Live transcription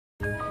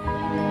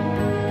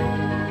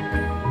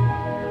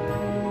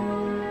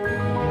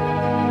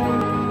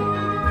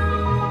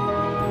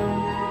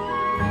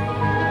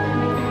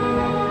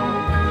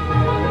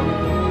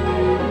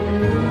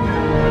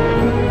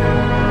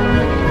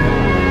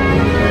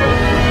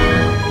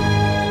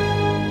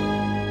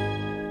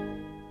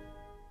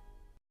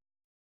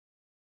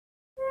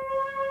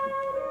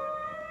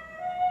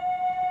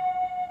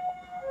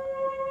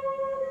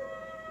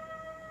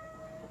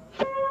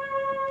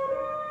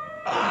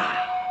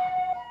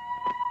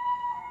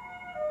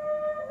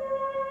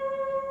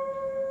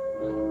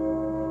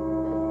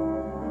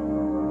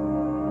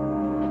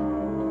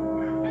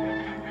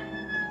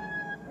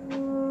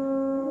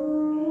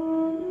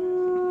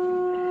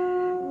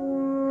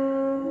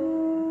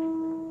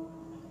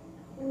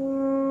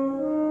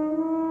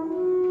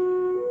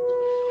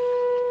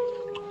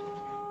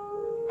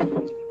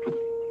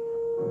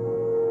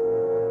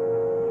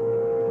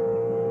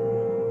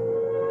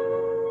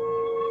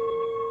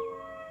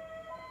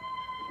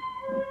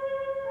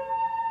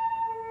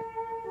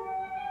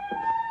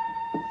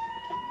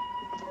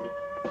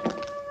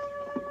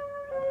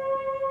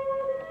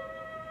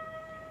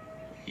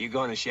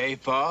going to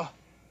shave, Pa?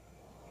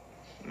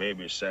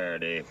 Maybe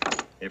Saturday,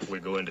 if we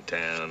go into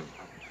town.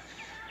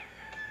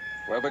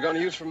 What are we going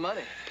to use for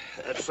money?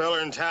 That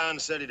feller in town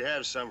said he'd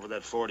have some for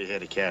that 40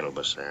 head of cattle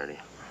by Saturday.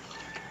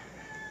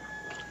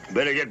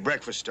 Better get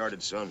breakfast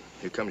started, son.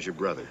 Here comes your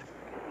brother.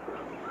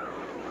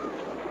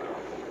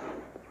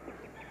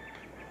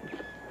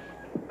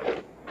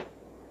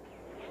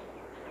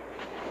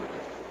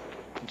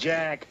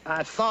 Jack,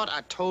 I thought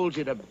I told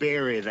you to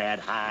bury that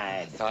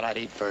hide. Thought I'd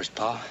eat first,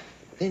 Pa.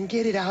 Then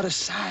get it out of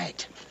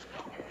sight.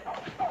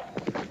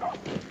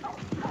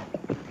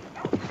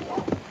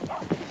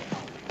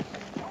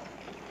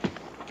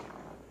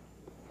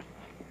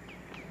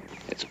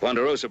 It's a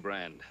Ponderosa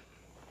brand.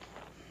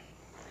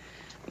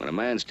 When a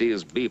man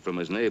steals beef from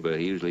his neighbor,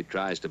 he usually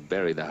tries to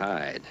bury the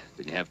hide.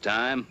 Did you have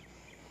time?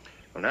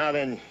 Well, now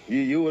then,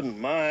 you wouldn't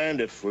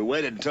mind if we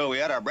waited until we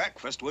had our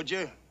breakfast, would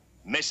you,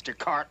 Mr.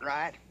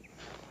 Cartwright?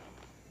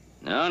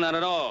 No, not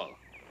at all.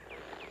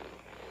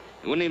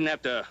 You wouldn't even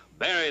have to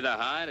bury the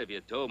hide if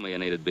you told me you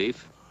needed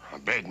beef. A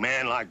big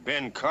man like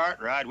Ben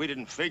Cartwright, we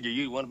didn't figure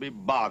you'd want to be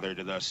bothered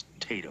with us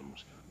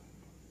Tatums.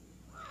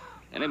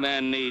 Any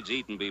man needs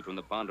eating beef from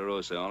the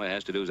Ponderosa. All he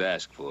has to do is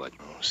ask for it.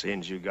 Oh,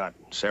 since you got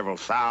several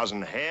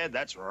thousand head,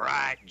 that's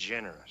right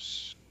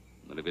generous.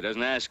 But if he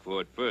doesn't ask for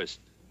it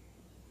first,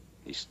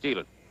 he's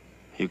stealing.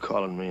 You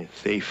calling me a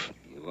thief?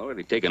 You've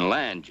already taken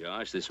land,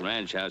 Josh. This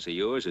ranch house of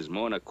yours is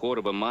more than a quarter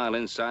of a mile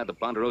inside the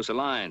Ponderosa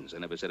lines. I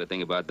never said a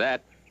thing about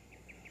that.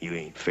 You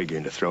ain't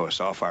figuring to throw us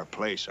off our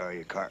place, are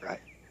you,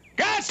 Cartwright?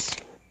 Gus!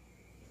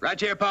 Right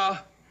here,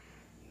 Pa.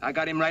 I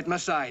got him right in my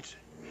sights.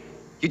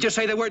 You just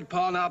say the word,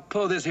 Pa, and I'll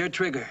pull this here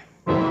trigger.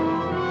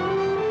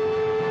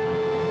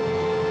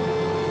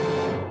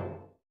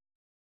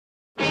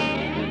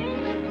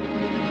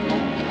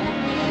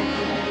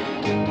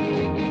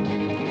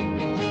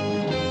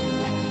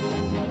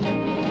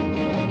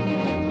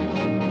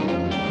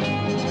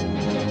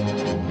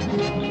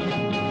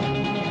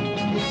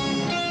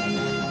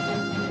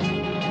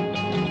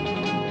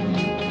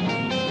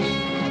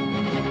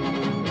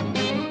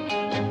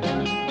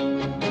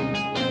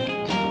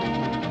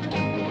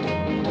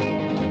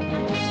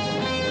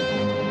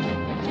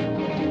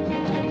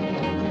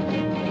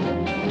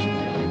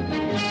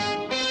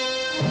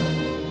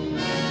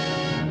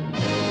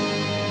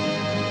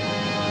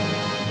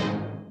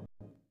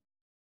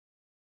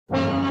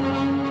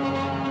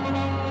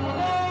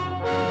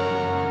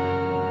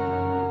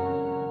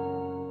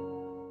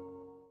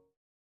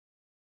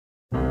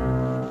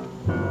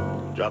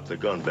 Drop the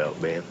gun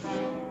belt, Ben.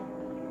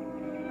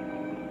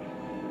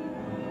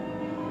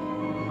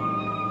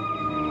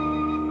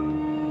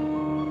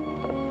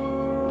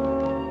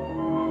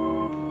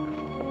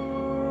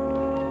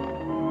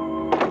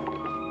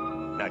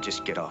 Now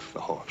just get off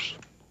the horse.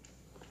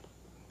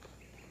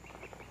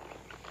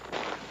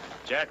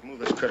 Jack, move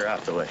this critter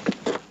out the way.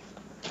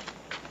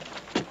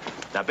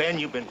 Now, Ben,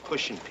 you've been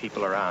pushing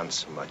people around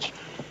so much.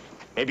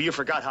 Maybe you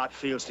forgot how it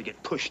feels to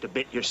get pushed a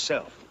bit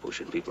yourself.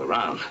 Pushing people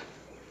around.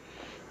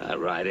 I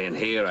ride in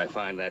here, I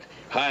find that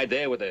hide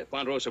there with the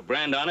Ponderosa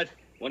brand on it.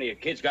 One of your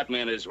kids got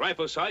me in his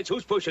rifle sights.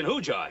 Who's pushing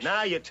who, Josh?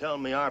 Now you tell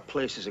me our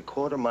place is a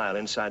quarter mile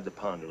inside the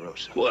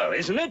Ponderosa. Well,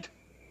 isn't it?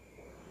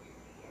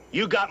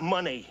 You got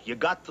money. You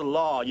got the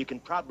law. You can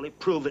probably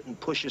prove it and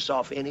push us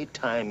off any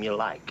time you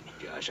like.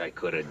 Josh, I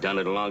could have done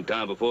it a long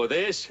time before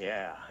this.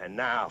 Yeah, and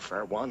now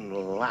for one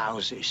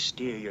lousy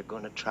steer, you're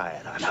going to try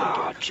it.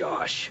 No,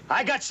 Josh.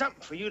 I got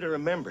something for you to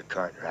remember,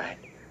 Cartwright.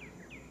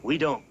 We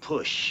don't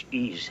push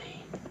easy.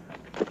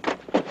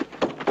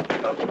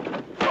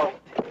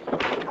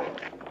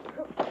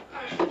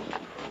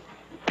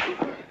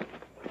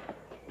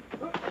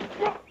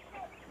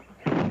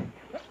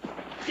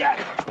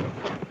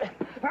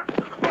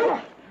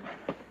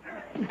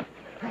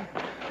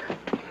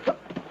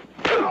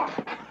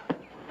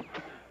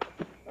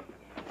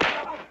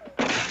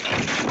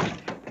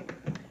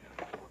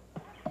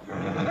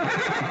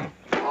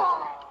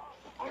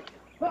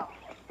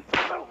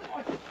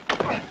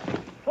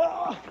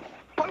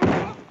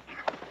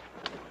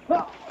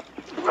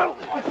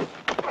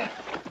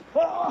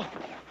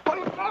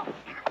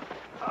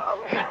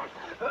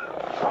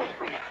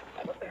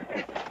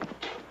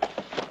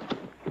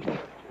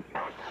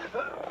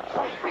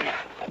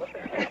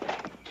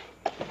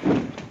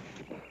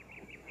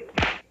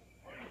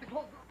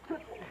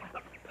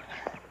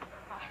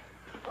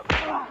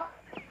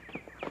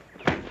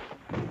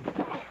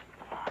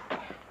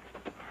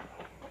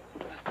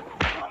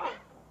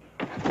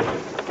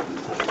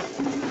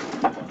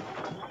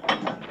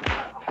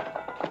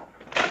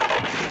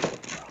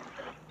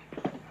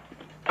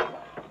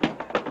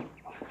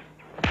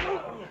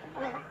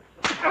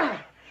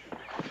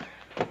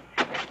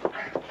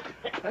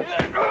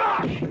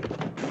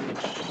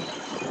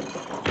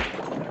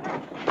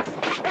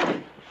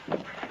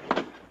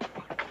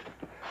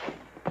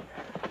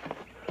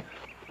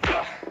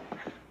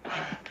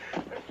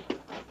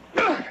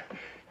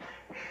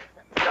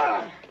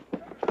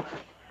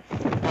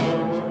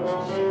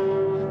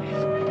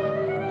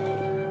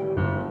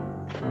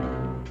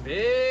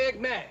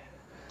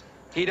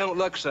 He don't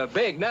look so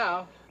big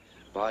now.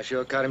 Pa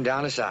sure cut him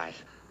down to size.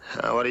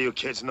 What do you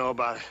kids know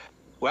about it?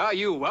 Well,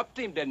 you whooped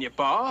him, didn't you,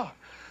 Pa?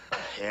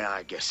 Yeah,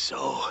 I guess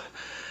so.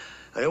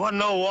 There wasn't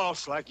no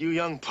waltz like you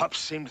young pups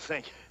seem to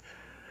think.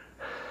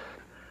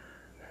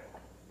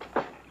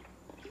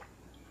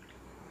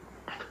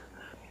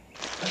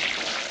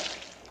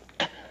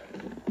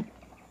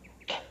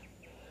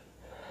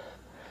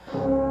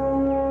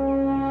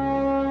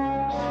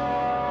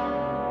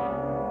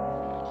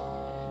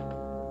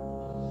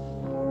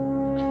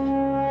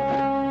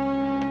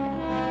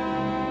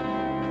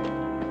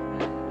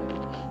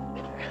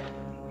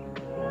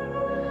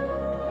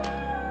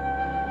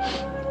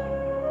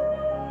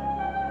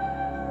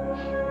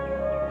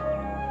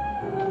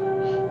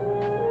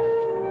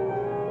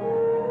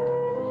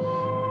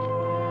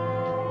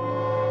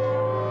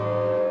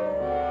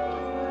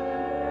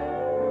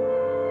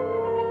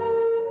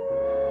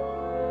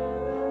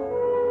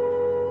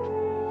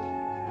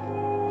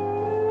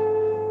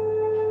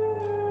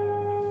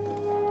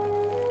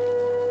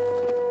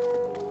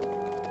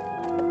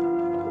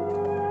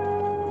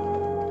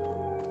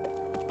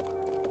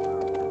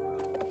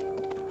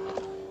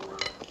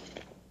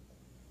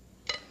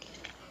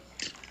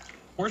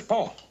 Where's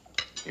Paul?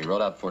 He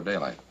rode out before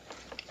daylight.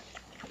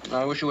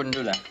 I wish you wouldn't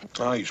do that.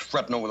 Oh, he's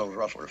fretting over those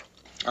rustlers.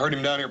 I heard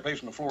him down here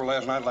pacing the floor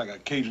last night like a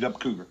caged-up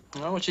cougar.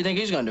 Well, what you think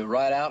he's going to do,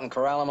 ride out and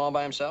corral them all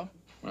by himself?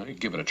 Well, he'd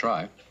give it a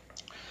try.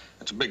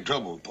 That's a big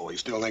trouble with Paul. He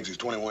still thinks he's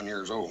 21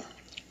 years old.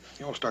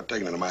 You ought to start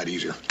taking it a mite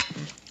easier.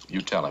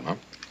 You tell him, huh?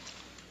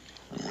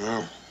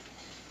 Well,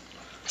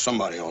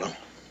 somebody ought to.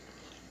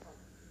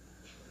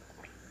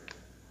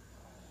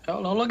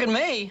 Oh, don't look at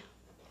me.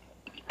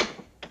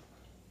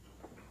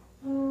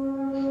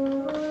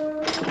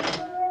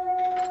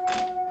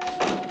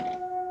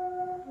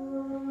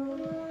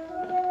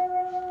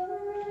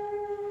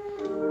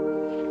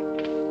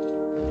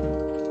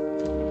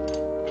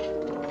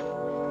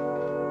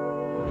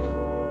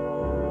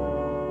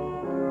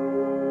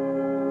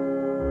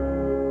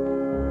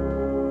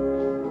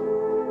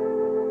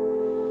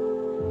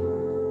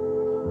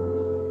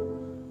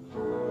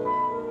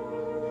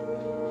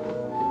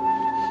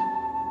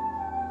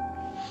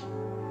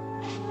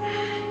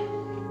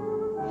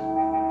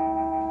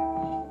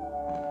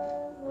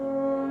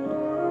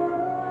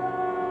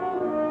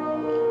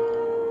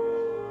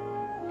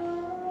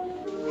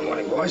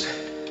 Boys.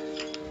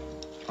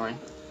 Fine.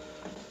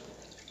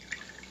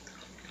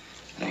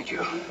 Thank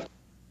you.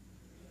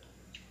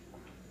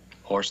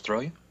 Horse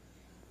throw you?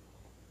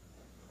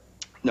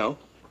 No.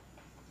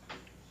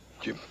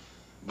 Did you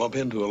bump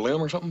into a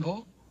limb or something,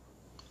 Paul?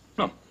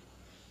 No.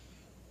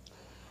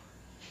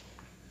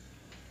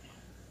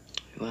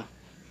 Well,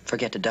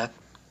 forget to duck.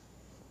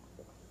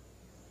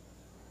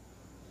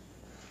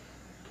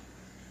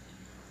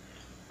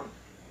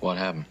 What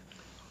happened?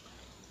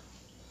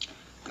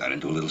 Got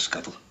into a little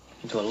scuffle.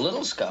 Into a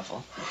little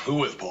scuffle? Who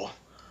with, Paul?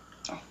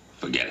 Oh,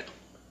 forget it.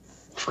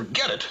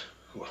 Forget it?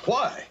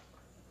 Why?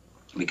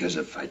 Because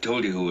if I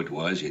told you who it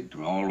was, you'd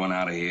all run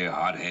out of here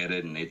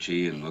hot-headed and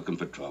itchy and looking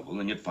for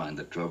trouble, and you'd find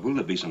the trouble.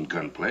 There'd be some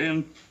gunplay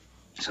and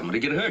somebody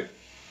get hurt.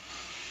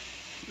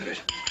 Better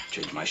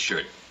change my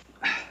shirt.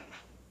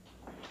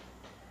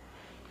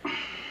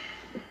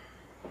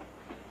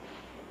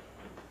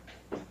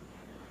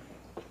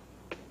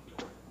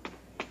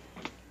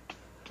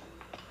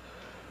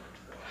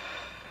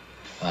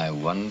 I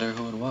wonder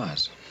who it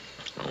was.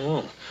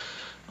 Oh,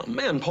 a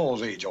man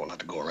Paul's age ought not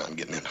to go around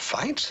getting into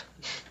fights.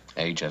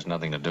 Age has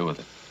nothing to do with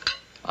it.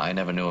 I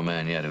never knew a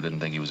man yet who didn't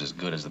think he was as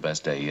good as the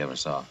best day he ever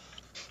saw.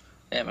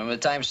 Yeah, remember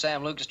the time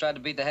Sam Lucas tried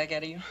to beat the heck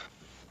out of you?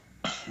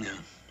 Yeah.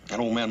 That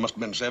old man must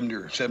have been 70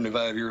 or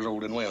 75 years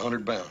old and weigh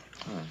 100 pounds.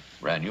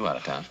 Ran you out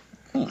of town.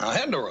 I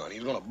had to run. He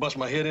was going to bust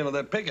my head into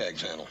that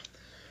pickaxe handle.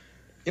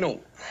 You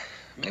know,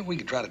 maybe we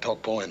could try to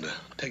talk Paul into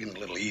taking it a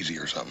little easy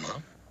or something, huh?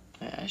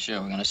 Yeah, sure.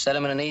 We're going to set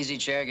him in an easy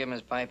chair, give him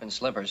his pipe and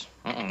slippers.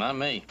 Not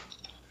me.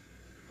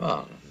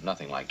 Well,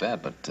 nothing like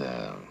that, but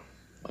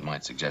we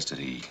might suggest that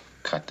he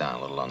cut down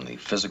a little on the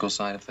physical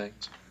side of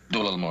things. Do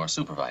a little more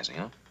supervising,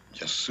 huh?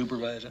 Just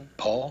supervising?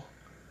 Paul?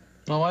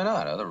 Well, why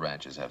not? Other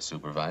ranches have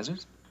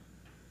supervisors.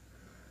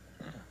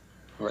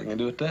 What reckon you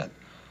do with that?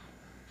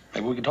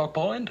 Maybe we could talk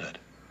Paul into it.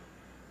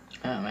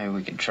 Yeah, maybe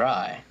we could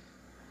try.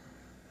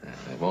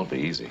 It won't be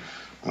easy.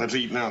 Let's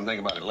eat now and think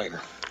about it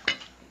later.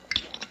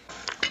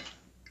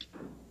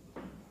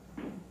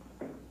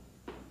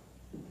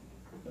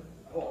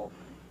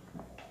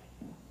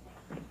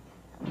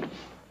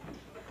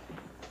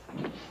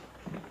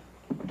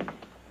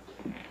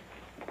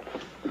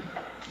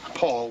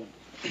 Paul,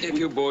 If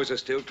you boys are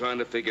still trying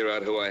to figure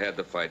out who I had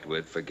the fight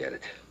with, forget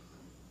it.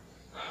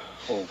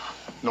 oh,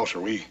 no, sir.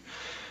 We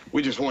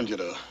just wanted you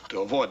to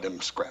avoid them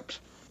scraps.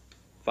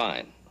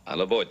 Fine.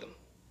 I'll avoid them.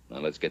 Now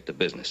let's get to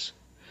business.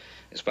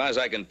 As far as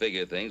I can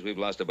figure things, we've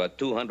lost about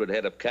 200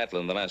 head of cattle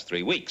in the last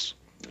 3 weeks.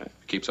 If it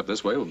keeps up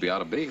this way, we'll be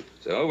out of beef.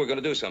 So we're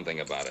going to do something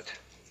about it.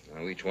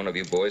 Now, each one of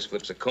you boys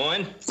flips a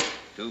coin.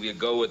 2 of you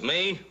go with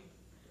me.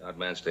 The odd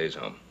man stays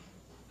home.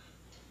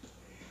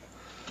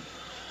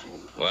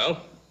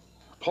 Well?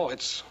 Paul,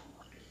 it's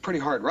pretty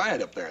hard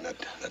ride up there in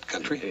that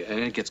country. And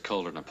it gets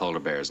colder than a polar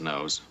bear's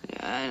nose.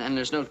 Yeah, and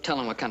there's no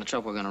telling what kind of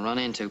trouble we're going to run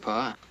into,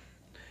 Pa.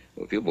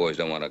 Well, if you boys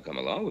don't want to come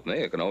along with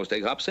me, I can always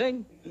take Hop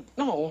Sing.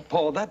 No,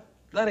 Paul, that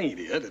ain't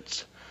it.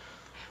 It's...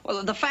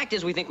 Well, the fact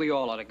is we think we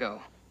all ought to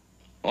go.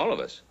 All of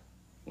us.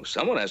 Well,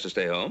 someone has to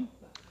stay home.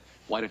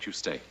 Why don't you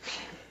stay?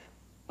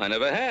 I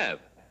never have.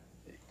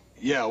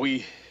 Yeah,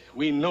 we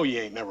know you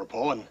ain't never,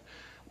 Paul, and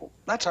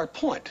that's our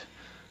point.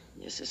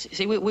 Yes,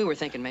 see, we were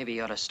thinking maybe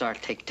you ought to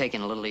start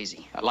taking a little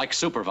easy. I like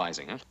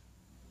supervising, huh?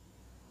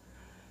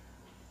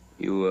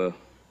 You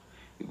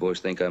boys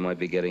think I might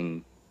be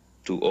getting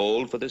too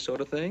old for this sort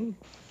of thing?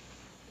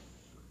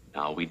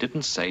 No, we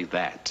didn't say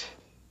that.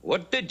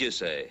 What did you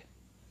say?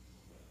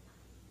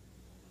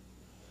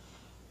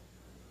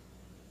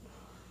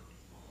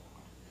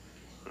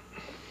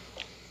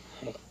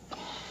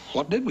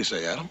 What did we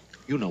say, Adam?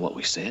 You know what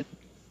we said.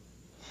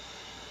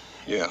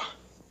 Yeah.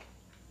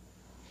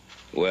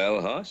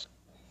 Well, Hoss?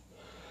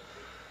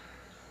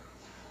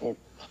 Well,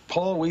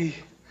 Paul,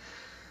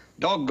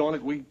 doggone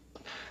it, we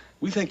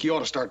think you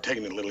ought to start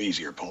taking it a little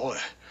easier, Paul.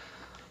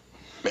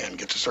 Man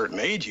gets a certain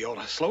age, you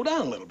ought to slow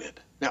down a little bit.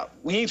 Now,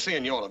 we ain't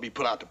saying you ought to be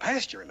put out to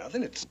pasture or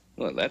nothing. It's...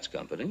 Well, that's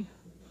comforting.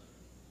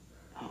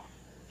 Oh,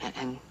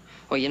 and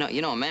well, you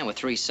know, a man with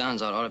 3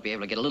 sons ought to be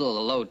able to get a little of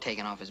the load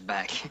taken off his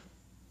back.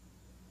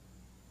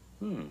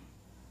 Well,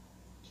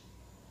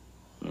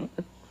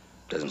 that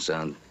doesn't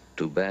sound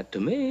too bad to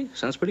me.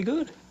 Sounds pretty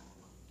good.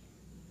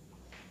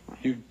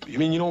 You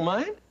mean you don't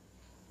mind?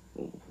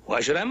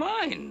 Why should I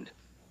mind?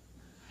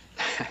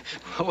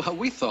 Well,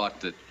 we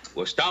thought that...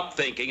 Well, stop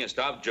thinking and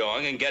stop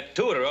jawing and get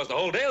to it, or else the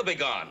whole day will be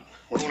gone.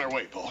 We're on our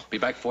way, Paul. Be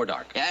back before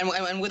dark. Yeah,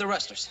 and with the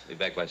rustlers. Be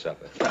back by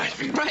supper.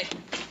 Right.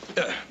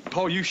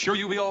 Paul, you sure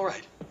you'll be all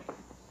right?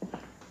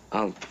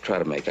 I'll try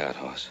to make out,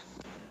 Hoss.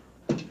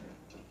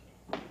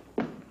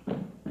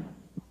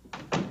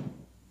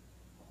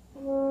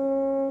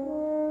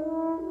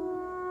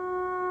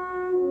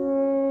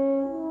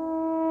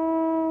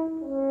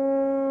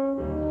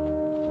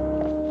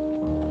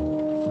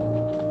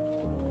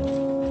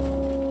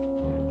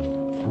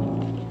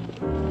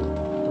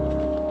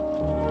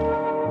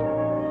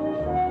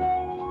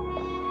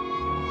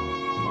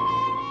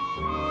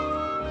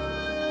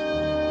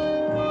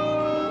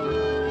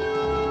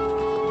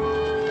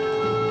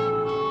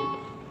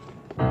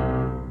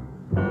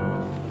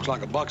 Looks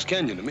like a box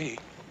canyon to me.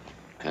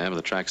 Yeah, but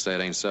the tracks say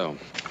it ain't so.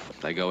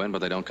 They go in, but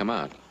they don't come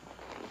out.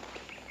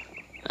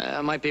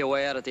 Might be a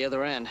way out at the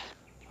other end.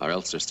 Or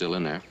else they're still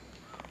in there.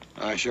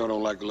 I sure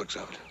don't like the looks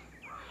of it.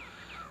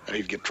 I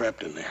need to get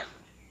trapped in there.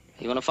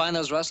 You want to find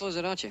those rustlers,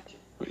 or don't you?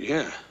 Well,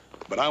 yeah,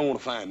 but I want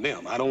to find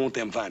them. I don't want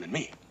them finding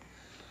me.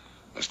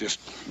 Let's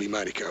just be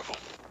mighty careful.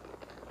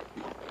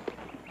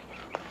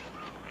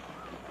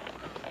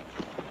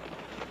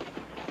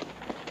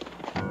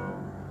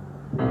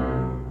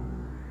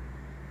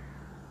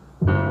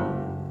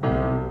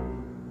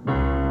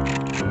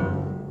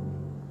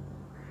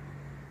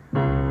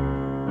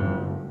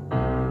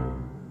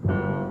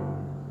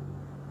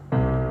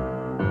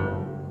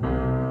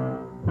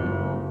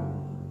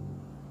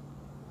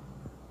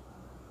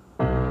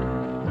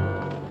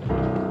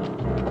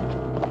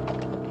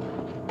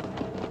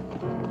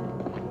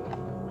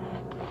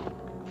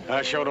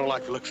 I sure don't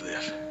like the looks of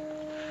this.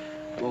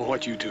 I don't know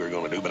what you two are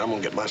gonna do, but I'm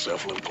gonna get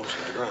myself a little closer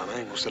to the ground. I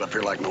ain't gonna sit up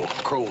here like no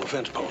crow on a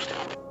fence post.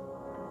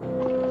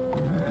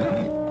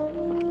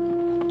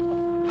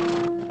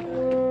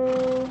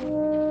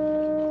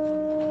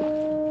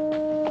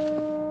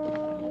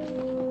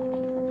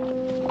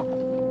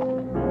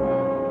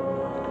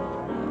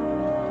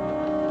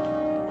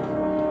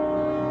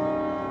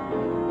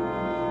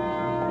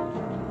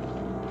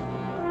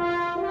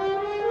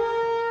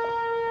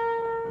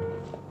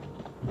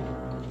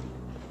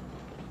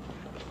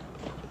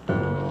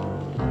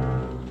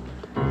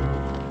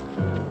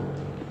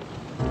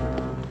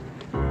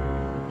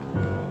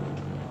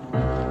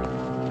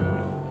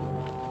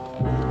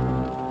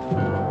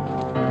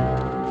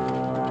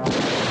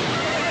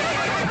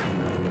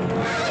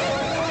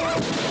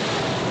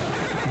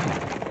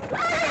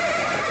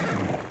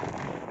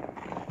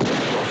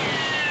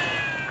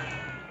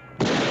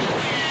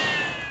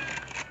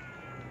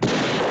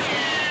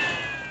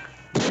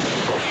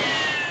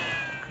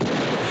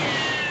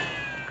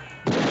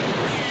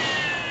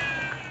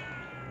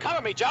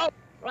 Me, Joe.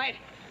 Right.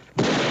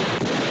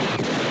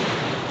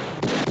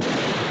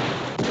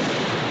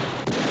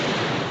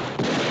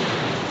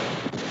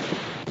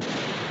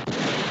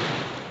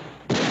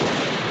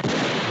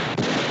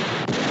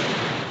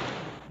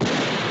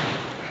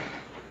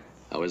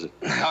 How is it?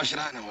 How should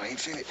I know? I ain't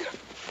seen it yet.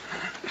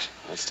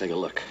 Let's take a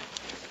look.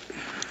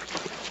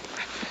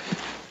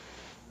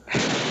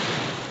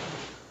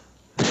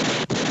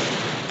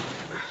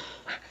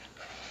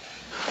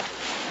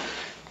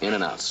 In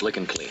and out, slick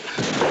and clean.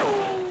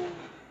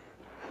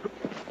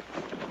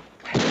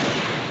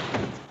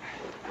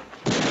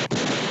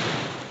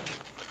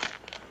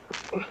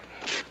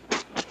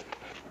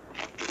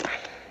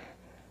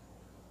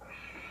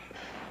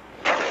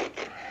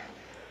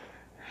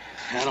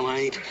 Adam,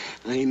 I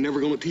ain't never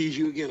gonna tease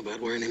you again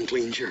about wearing them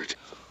clean shirts.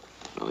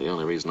 Well, the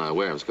only reason I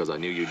wear them is because I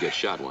knew you'd get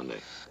shot one day.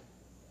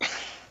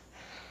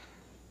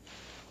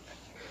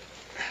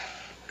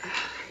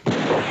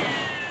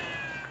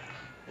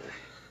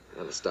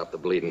 That'll stop the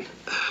bleeding.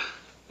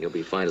 You'll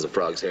be fine as a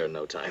frog's hair in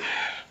no time.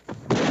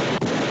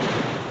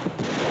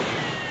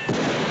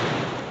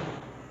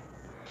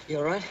 You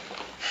all right?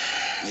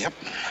 Yep,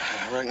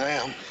 I reckon I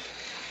am.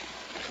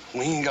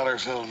 We ain't got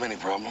ourselves many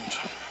problems.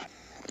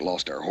 We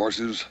lost our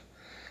horses.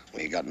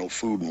 We ain't got no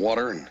food and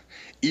water, and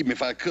even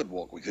if I could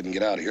walk, we couldn't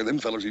get out of here. Them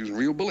fellas are using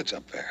real bullets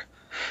up there.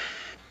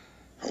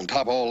 On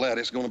top of all that,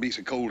 it's gonna be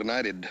so cold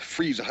tonight, it'd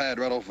freeze a hide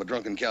right off a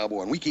drunken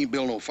cowboy, and we can't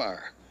build no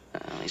fire.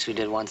 At least we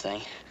did one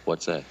thing.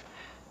 What's that?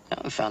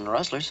 We found the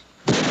rustlers.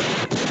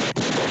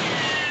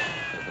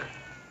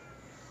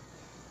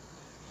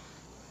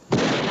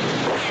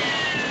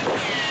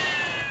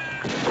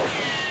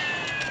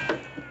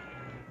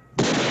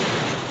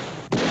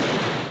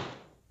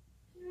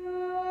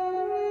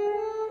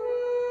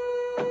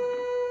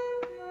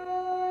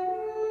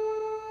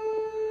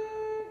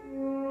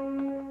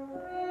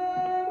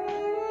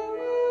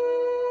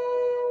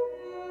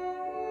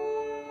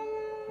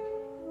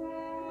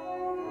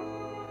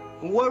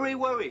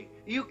 Worry.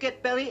 You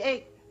get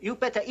bellyache. You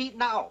better eat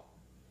now.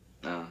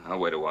 No, I'll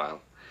wait a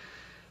while.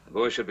 The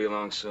boys should be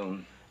along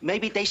soon.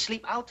 Maybe they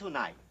sleep out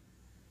tonight.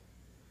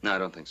 No, I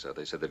don't think so.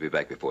 They said they'd be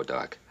back before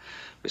dark.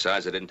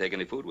 Besides, they didn't take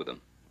any food with them.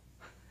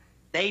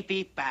 They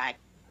be back.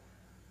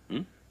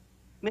 Hmm?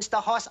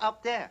 Mr. Hoss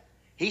up there.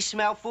 He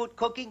smell food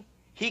cooking.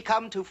 He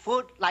come to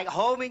food like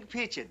homing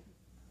pigeon.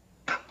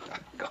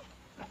 Go.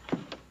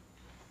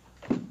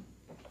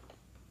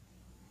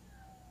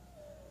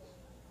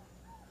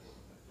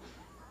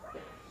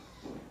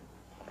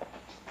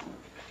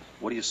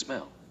 What do you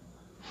smell?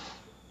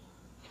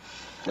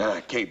 Nah,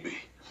 it can't be.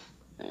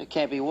 It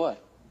can't be what?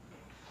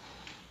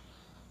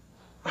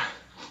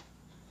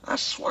 I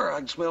swear I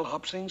can smell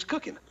Hopsing's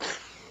cooking.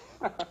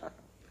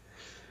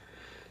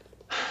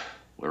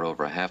 We're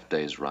over a half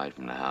day's ride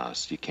from the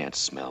house. You can't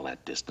smell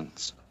that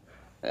distance.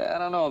 I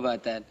don't know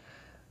about that.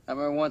 I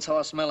remember once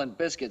Hoss smelling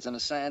biscuits in a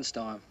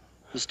sandstorm.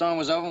 The storm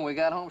was over and we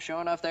got home.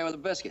 Sure enough, there were the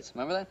biscuits.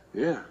 Remember that?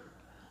 Yeah.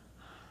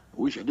 I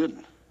wish I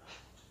didn't.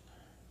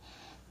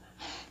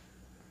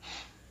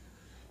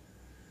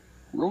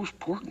 Roast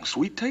pork and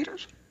sweet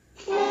taters?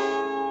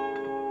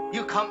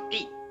 You come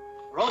eat.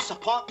 Roast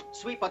pork,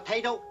 sweet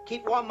potato,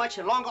 keep warm much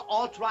longer,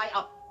 all dry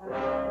up.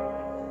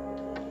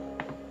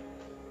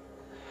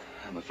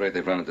 I'm afraid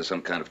they've run into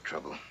some kind of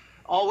trouble.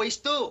 Always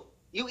do.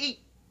 You eat.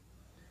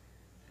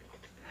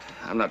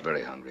 I'm not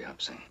very hungry,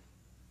 Hopsing.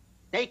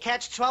 They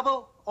catch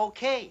trouble,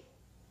 okay.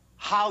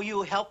 How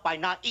you help by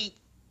not eat?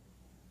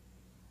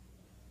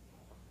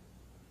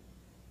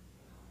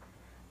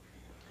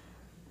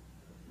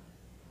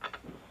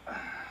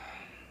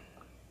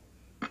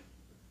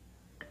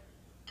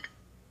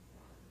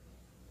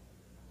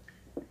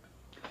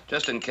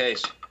 Just in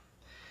case.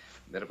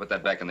 Better put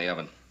that back in the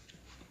oven.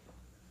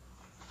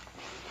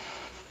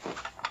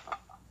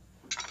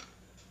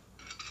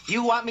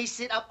 You want me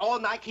sit up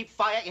all night, keep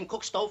fire in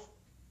cook stove?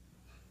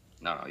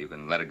 No, you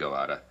can let it go,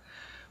 Ada.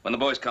 When the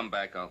boys come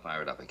back, I'll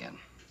fire it up again.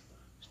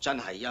 真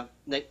係啊，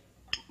你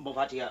冇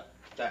法子啊，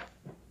真係。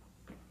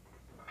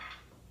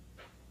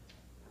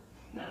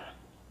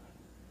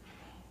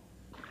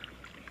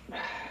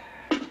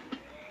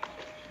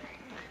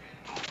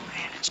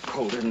It's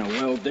colder than a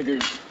well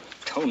digger's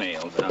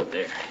toenails out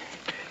there.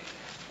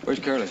 Where's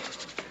Curly?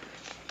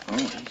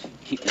 Oh,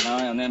 keeping an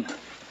eye on them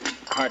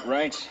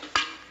Cartwrights.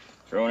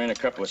 Throwing in a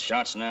couple of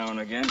shots now and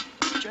again.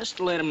 Just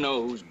to let him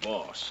know who's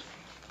boss.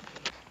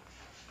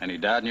 Any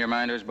doubt in your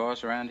mind who's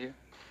boss around here?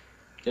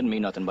 Didn't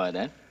mean nothing by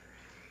that.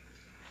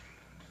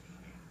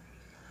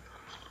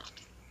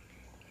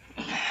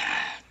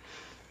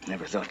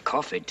 Never thought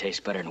coffee'd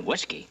taste better than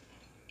whiskey.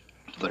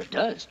 But it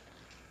does.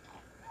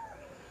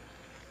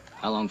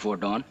 How long before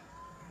dawn?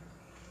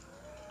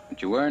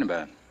 What you worrying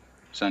about?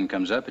 Sun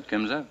comes up, it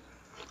comes up.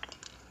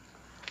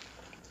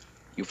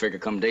 You figure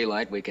come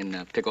daylight we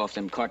can pick off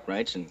them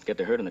Cartwrights and get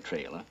the herd on the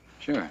trail, huh?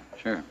 Sure.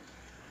 Do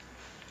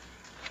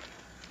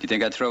you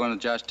think I'd throw in with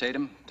Josh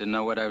Tatum? Didn't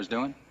know what I was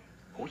doing?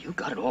 Oh, you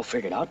got it all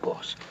figured out,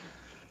 boss.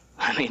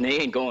 I mean, they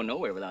ain't going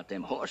nowhere without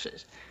them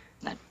horses.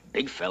 That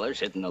big feller's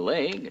hitting the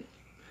leg. And...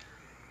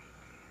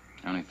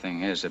 Only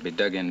thing is, they'll be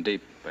dug in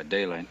deep by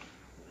daylight.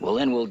 Well,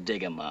 then we'll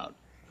dig 'em out.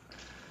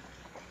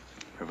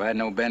 Provided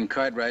no Ben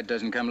Cartwright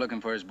doesn't come looking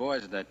for his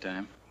boys at that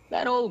time.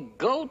 That old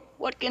goat,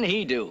 what can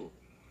he do?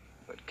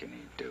 What can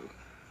he do?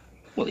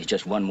 Well, he's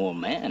just one more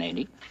man, ain't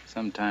he?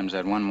 Sometimes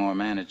that one more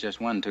man is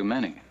just one too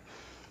many.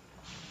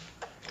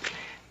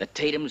 The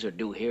Tatums are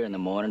due here in the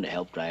morning to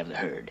help drive the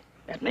herd.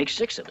 That makes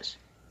 6 of us.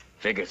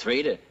 Figure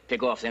 3 to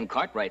pick off them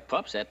Cartwright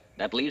pups.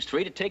 That leaves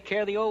 3 to take care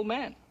of the old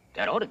man.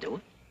 That ought to do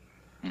it.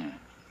 Yeah,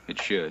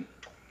 it should.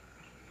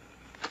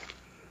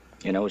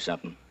 You know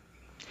something?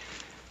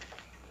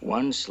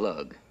 One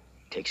slug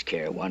takes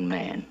care of one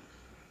man.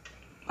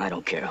 I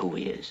don't care who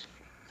he is.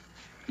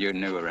 You're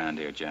new around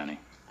here, Johnny.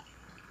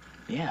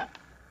 Yeah.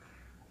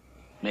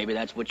 Maybe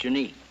that's what you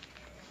need.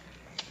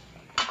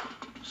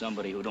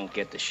 Somebody who don't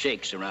get the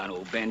shakes around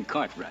old Ben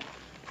Cartwright.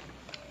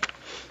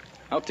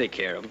 I'll take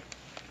care of him.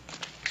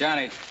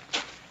 Johnny,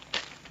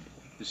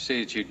 just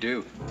see that you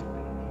do.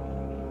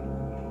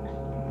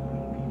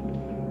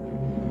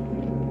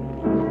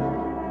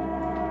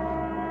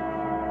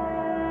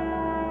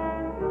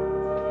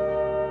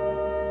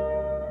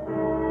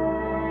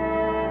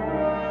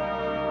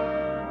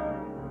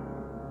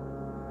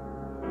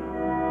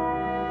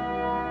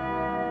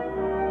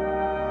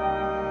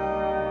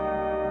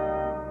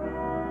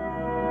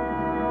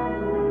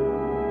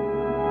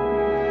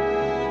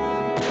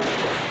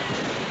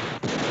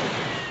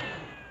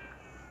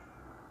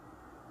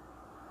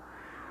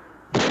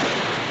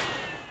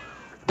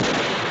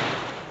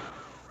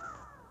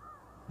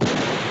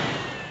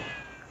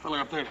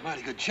 Fella up there's a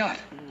mighty good shot.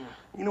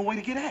 You no way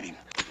to get at him.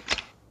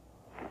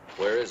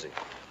 Where is he?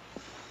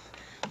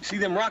 You see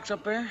them rocks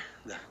up there?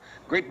 The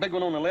great big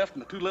one on the left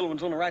and the two little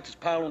ones on the right just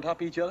piled on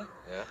top of each other?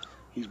 Yeah?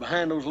 He's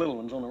behind those little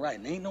ones on the right,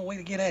 and there ain't no way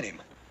to get at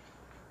him.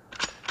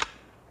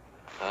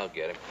 I'll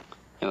get him.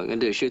 You know what we're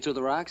gonna do, shoot through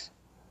the rocks?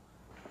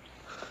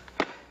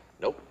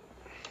 Nope.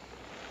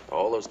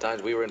 All those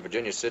times we were in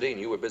Virginia City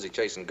and you were busy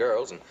chasing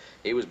girls and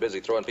he was busy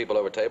throwing people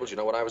over tables, you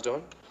know what I was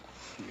doing?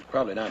 You're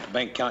probably down at the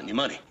bank counting your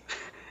money.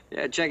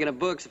 Yeah, checking the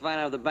books to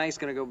find out if the bank's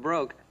gonna go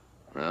broke.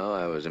 No,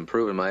 I was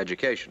improving my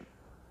education,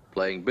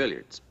 playing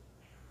billiards.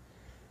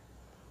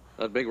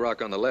 That big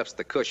rock on the left's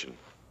the cushion.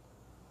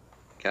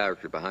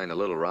 Character behind the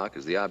little rock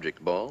is the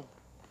object ball,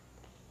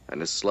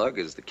 and this slug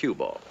is the cue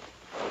ball.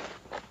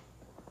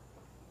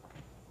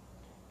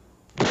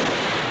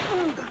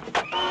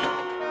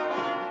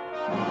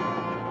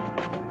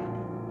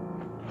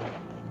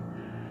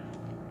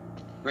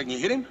 Reckon you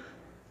hit him?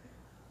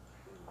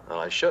 Well,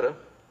 I should have.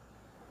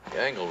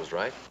 The angle was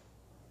right.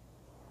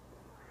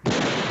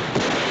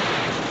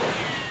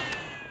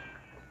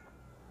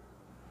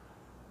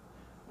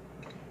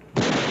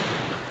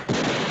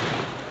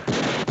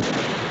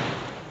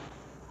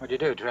 What'd you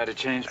do, try to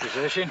change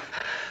position?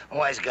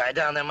 Wise guy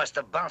down there must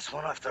have bounced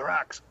one off the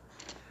rocks.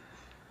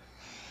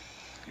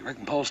 You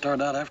reckon Paul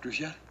started out after us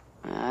yet?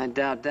 I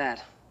doubt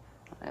that.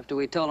 After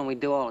we told him we'd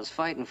do all his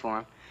fighting for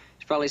him,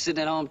 he's probably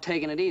sitting at home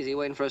taking it easy,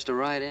 waiting for us to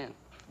ride in.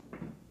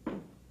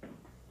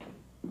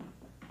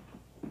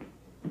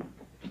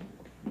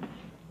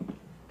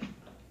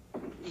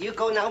 You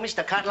go now,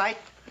 Mr. Cartwright?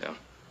 Yeah.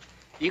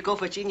 You go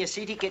Virginia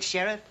City, get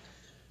sheriff?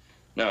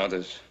 No,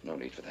 there's no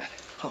need for that.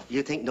 Oh,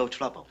 you think no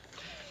trouble?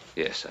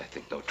 Yes, I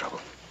think no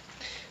trouble.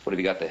 What have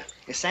you got there?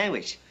 A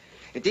sandwich.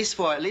 This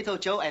for Little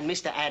Joe and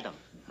Mr. Adam.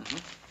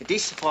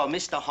 This for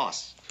Mr.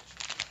 Hoss.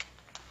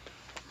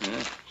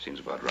 Yeah, seems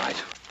about right.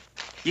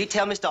 You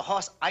tell Mr.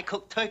 Hoss I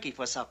cooked turkey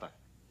for supper.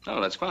 Oh,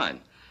 that's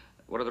fine.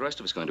 What are the rest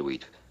of us going to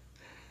eat?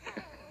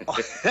 Oh,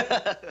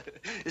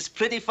 it's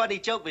pretty funny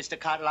joke, Mr.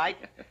 Cartwright.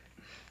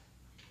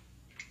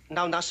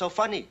 No, not so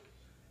funny.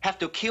 Have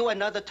to kill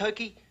another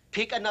turkey,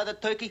 pick another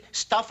turkey,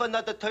 stuff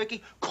another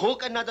turkey,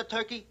 cook another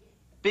turkey.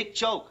 Big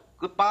joke.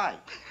 Goodbye.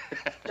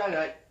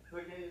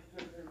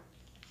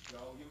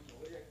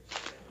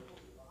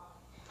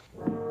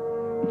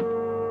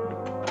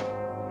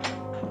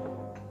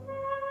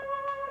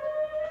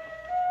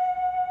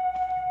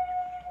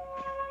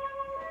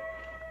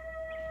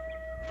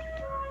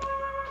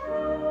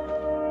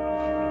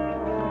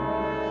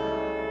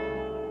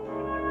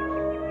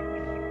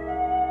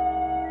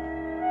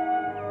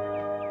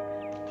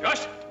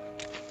 Josh!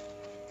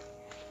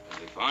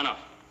 Far enough.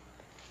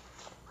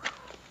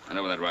 Hand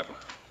over that rifle.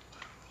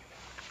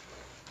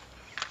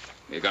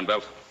 Your gun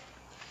belt.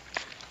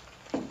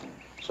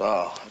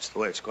 So, that's the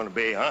way it's gonna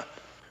be, huh?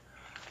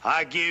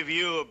 I give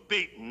you a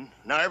beating.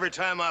 Now, every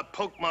time I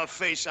poke my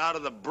face out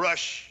of the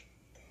brush,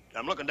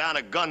 I'm looking down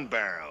a gun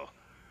barrel.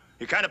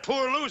 You're kind of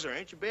poor loser,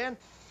 ain't you, Ben?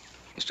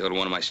 You stole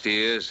one of my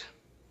steers.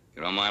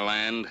 You're on my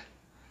land.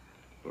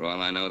 For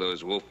all I know,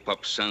 those wolf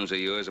pup sons of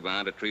yours are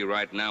behind a tree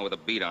right now with a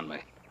beat on me.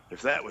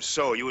 If that was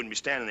so, you wouldn't be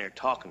standing there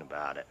talking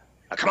about it.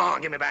 Now, come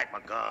on, give me back my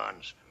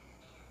guns.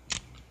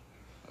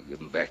 I'll give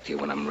them back to you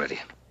when I'm ready.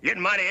 You're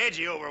getting mighty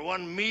edgy over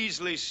one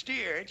measly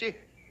steer, ain't you?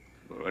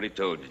 I've already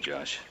told you,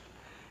 Josh.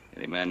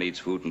 Any man needs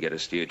food and get a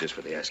steer just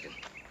for the asking.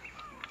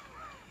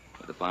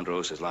 But the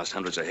Ponderosa has lost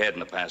hundreds of head in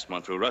the past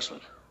month through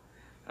rustling.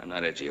 I'm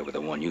not edgy over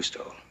the one you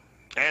stole.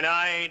 And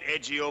I ain't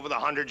edgy over the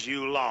hundreds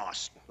you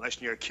lost,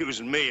 unless you're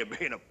accusing me of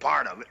being a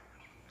part of it.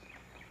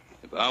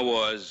 If I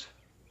was,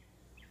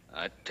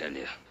 I'd tell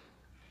you.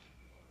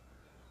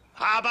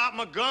 How about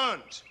my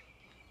guns?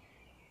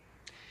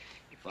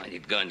 You find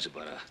your guns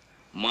about a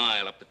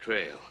mile up the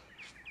trail.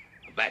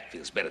 The back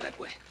feels better that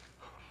way.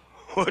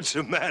 What's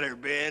the matter,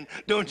 Ben?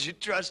 Don't you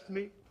trust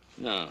me?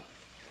 No,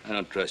 I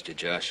don't trust you,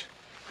 Josh.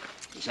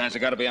 Besides, I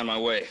gotta be on my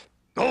way.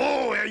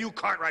 Oh, yeah, you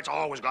Cartwrights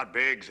always got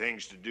big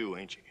things to do,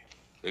 ain't you?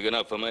 Big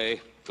enough for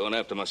me. Going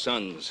after my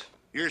sons.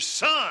 Your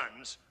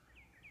sons?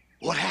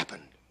 What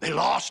happened? They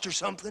lost or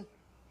something?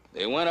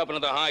 They went up into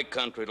the high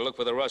country to look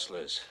for the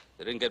rustlers.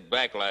 They didn't get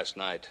back last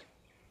night.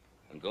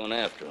 I'm going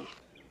after them.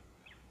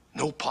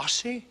 No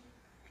posse?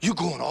 You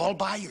going all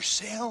by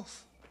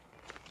yourself?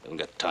 Don't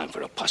got time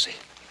for a posse.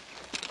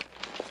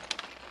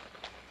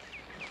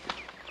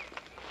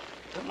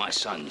 They're my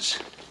sons.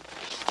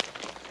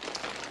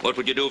 What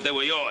would you do if they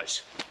were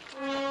yours?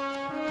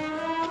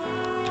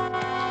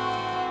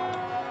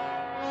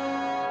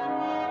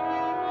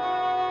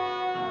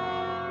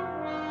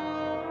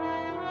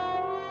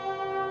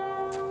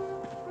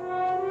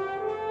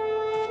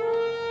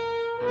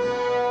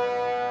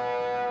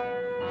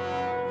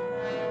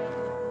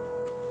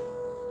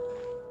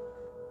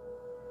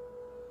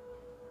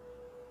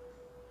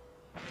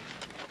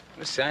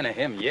 No sign of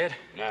him yet?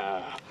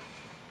 Nah.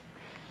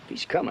 If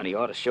he's coming, he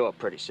ought to show up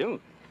pretty soon.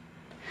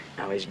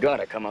 Now, he's got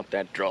to come up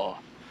that draw.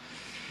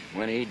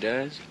 When he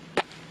does,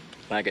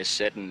 like a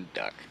sitting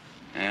duck.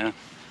 Yeah?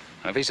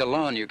 If he's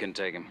alone, you can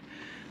take him.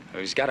 If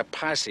he's got a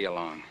posse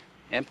along,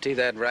 empty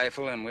that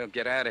rifle and we'll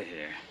get out of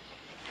here.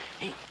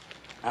 Hey,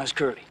 how's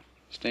Curly?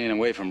 Staying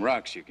away from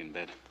rocks, you can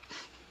bet.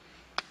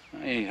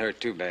 He ain't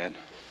hurt too bad.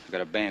 I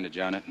got a bandage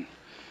on it and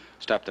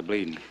stopped the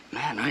bleeding.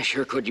 Man, I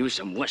sure could use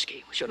some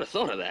whiskey. We should have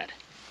thought of that.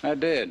 I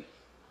did.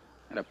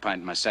 Had a pint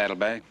in my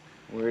saddlebag.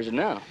 Where is it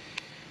now?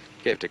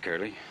 Gave it to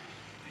Curly.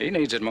 He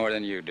needs it more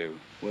than you do.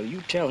 Well,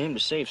 you tell him to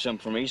save some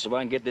for me so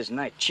I can get this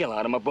night chill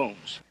out of my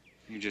bones.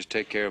 You just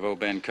take care of old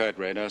Ben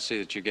Cartwright. I'll see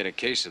that you get a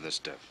case of the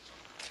stuff.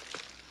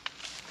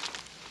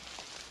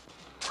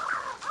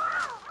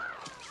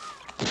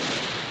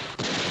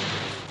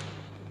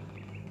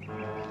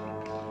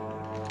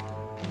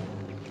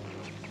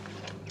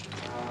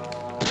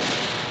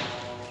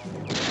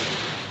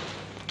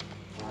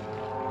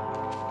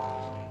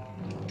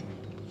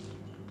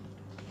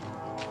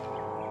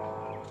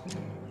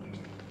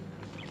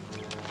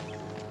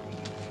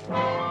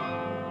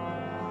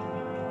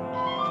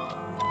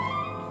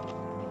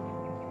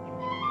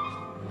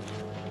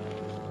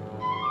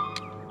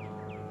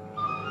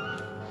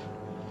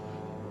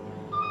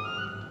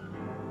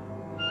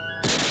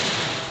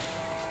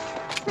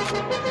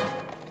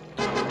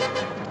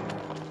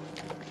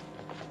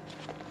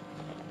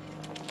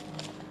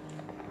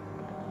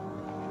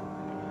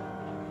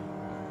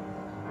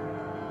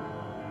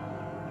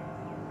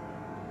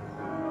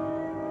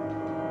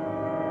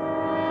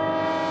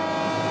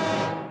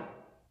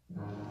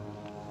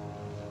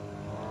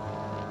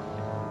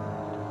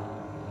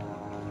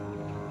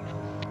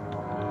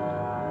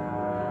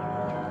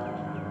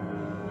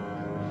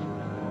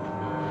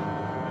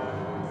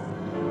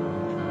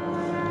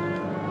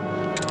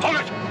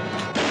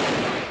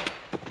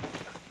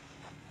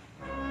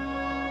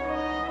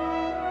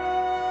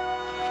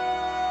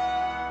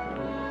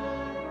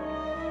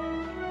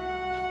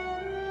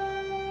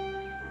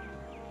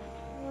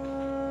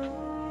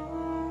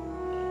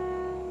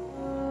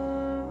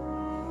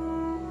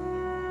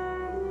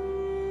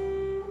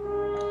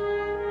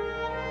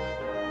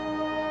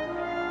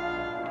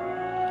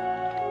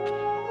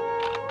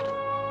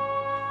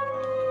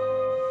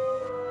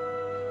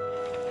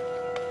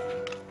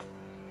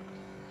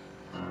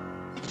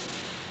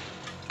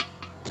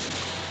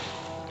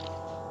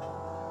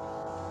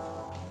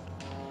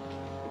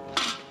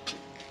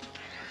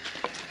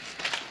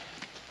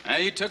 Now,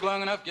 you took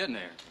long enough getting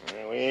there.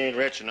 Well, we ain't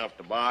rich enough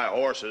to buy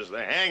horses.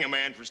 They hang a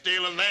man for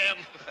stealing them.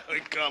 We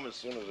come as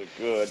soon as we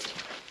could.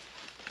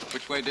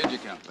 Which way did you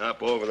come?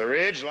 Up over the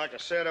ridge like I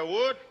said I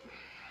would.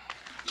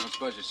 Don't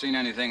suppose you've seen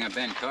anything of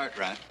Ben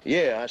Cartwright?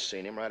 Yeah, I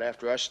seen him right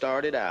after I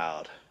started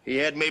out. He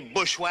had me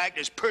bushwhacked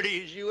as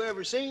pretty as you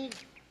ever seen.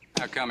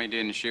 How come he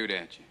didn't shoot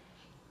at you?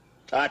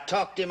 I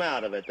talked him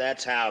out of it,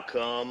 that's how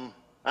come.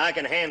 I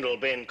can handle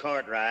Ben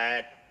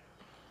Cartwright.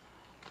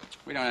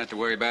 We don't have to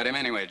worry about him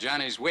anyway.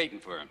 Johnny's waiting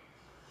for him.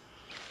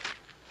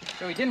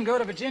 So he didn't go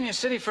to Virginia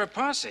City for a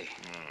posse.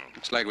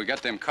 Looks like we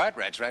got them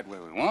Cartwrights right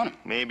where we want them.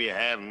 Maybe you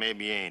have,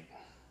 maybe you ain't.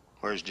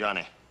 Where's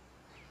Johnny?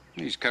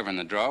 He's covering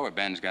the draw where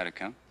Ben's got to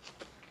come.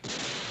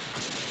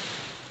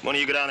 Why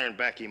don't you go down there and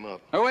back him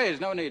up? Oh, wait,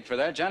 there's no need for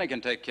that. Johnny can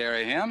take care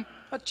of him.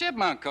 A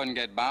chipmunk couldn't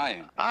get by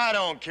him. I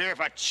don't care if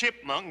a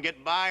chipmunk can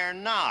get by or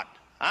not.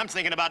 I'm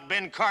thinking about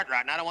Ben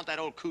Cartwright, and I don't want that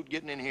old coot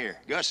getting in here.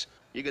 Gus,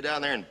 you go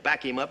down there and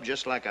back him up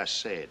just like I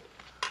said.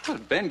 Well,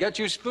 Ben got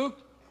you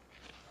spooked?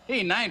 He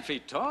ain't 9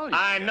 feet tall.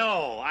 I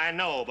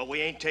know, but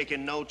we ain't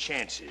taking no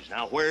chances.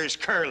 Now, where's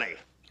Curly?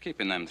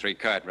 Keeping them 3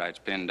 Cartwrights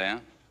pinned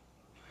down.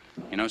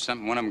 You know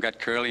something? One of them got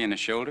Curly in the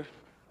shoulder.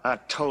 I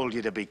told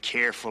you to be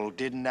careful,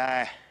 didn't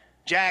I?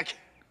 Jack,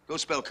 go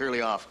spell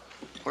Curly off.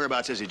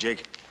 Whereabouts is he,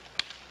 Jake?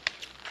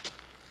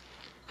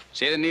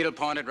 See the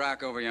needle-pointed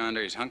rock over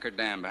yonder? He's hunkered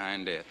down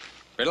behind it.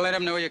 Better let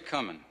him know you're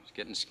coming. He's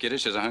getting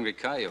skittish as a hungry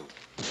coyote.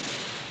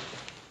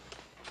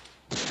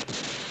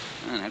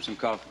 And have some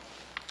coffee.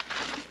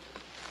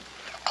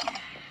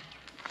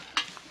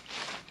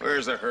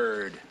 Where's the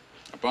herd?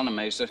 Up on the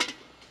mesa.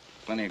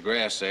 Plenty of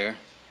grass there.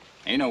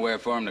 Ain't nowhere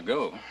for him to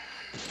go.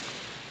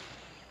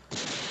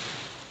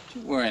 What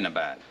you worrying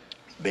about?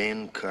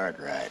 Ben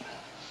Cartwright.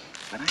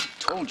 But I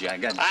told you I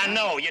got... I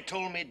know. You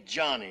told me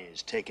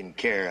Johnny's taking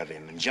care of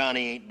him, and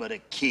Johnny ain't but a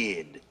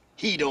kid.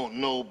 He don't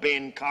know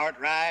Ben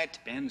Cartwright.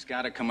 Ben's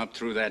got to come up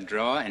through that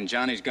draw, and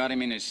Johnny's got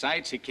him in his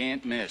sights he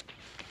can't miss.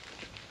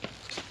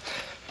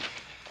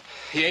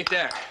 He ain't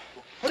there.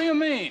 What do you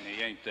mean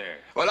he ain't there?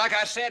 Well, like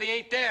I said, he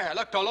ain't there. I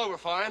looked all over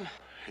for him.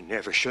 You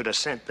never should have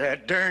sent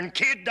that darn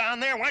kid down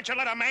there. Why don't you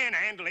let a man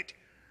handle it?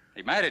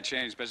 He might have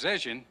changed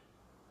position.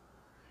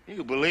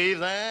 You believe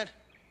that?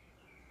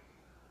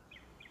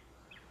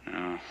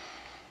 No,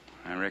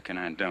 I reckon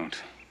I don't.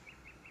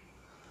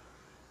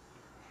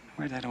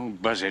 Where that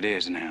old buzzard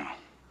is now?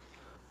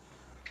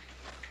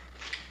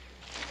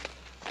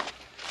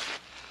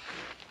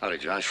 Howdy,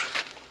 Josh.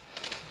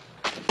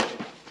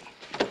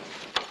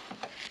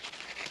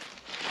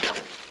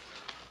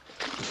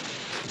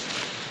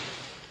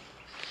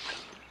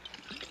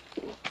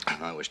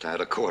 I wished I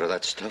had a quart of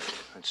that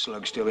stuff. That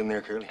slug's still in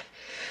there, Curly?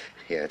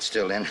 Yeah, it's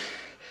still in.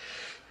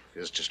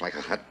 Feels just like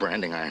a hot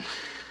branding iron.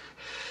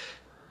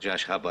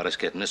 Josh, how about us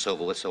getting this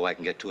over with so I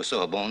can get to a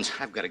sawbones?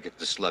 I've got to get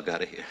the slug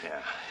out of here.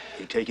 Yeah.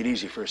 You take it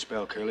easy for a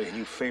spell, Curly, and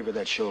you favor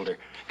that shoulder.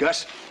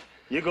 Gus,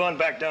 you go on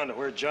back down to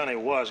where Johnny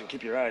was and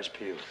keep your eyes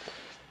peeled.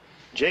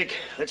 Jake,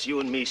 let's you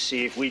and me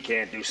see if we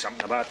can't do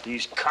something about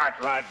these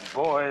Cartwright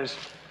boys.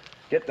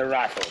 Get the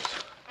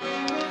rifles.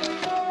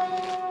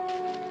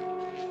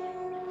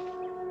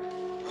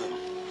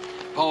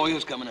 Paul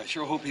is coming. I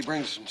sure hope he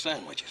brings some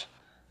sandwiches.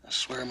 I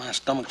swear my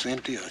stomach's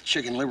empty. A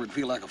chicken liver'd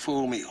feel like a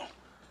full meal.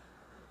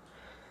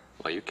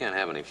 Well, you can't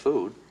have any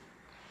food.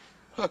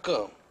 How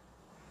come?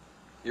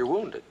 You're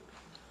wounded.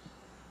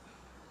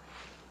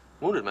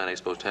 Wounded man ain't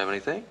supposed to have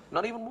anything,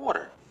 not even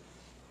water.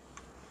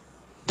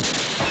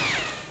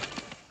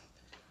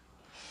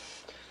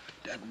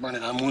 Burn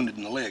it, I'm wounded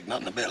in the leg, not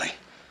in the belly.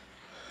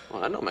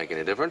 Well, that don't make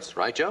any difference,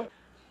 right, Joe?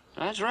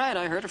 That's right.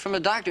 I heard it from a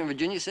doctor in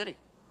Virginia City.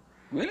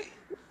 Really?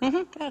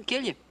 Mm-hmm. That'll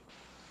kill you.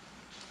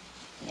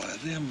 Why,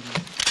 them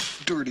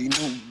dirty,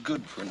 no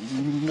good for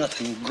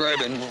nothing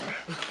grabbing.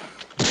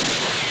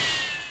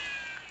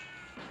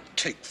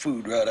 Take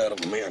food right out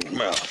of a man's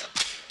mouth.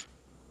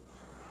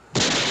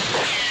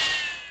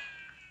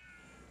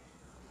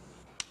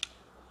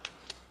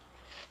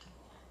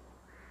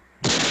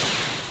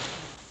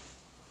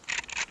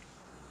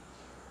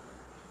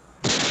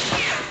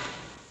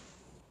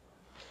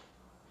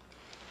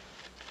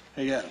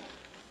 Hey, Adam.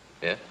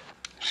 Yeah?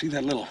 See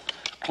that little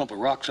clump of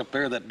rocks up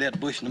there, that dead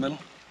bush in the middle?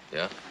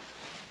 Yeah?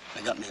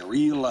 They got me a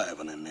real live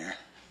one in there.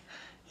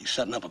 He's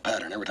setting up a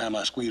pattern. Every time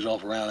I squeeze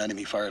off around at him,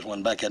 he fires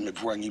one back at me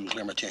before I can even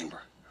clear my chamber.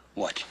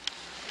 Watch.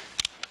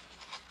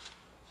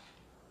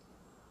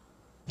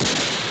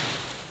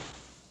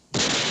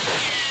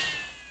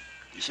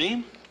 You see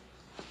him?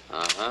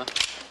 Uh-huh.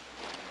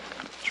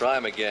 Try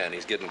him again.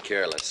 He's getting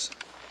careless.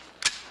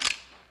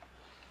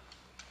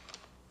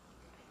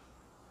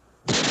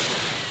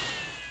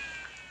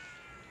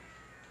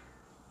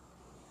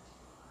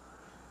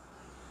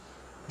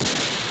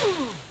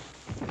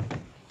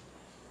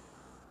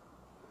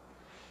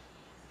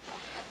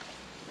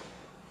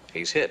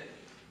 He's hit.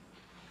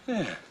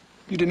 Yeah,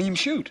 you didn't even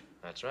shoot.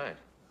 That's right.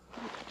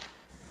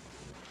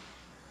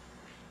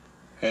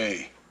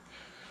 Hey,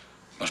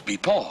 must be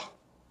Paul.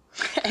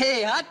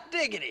 Hey, hot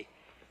diggity.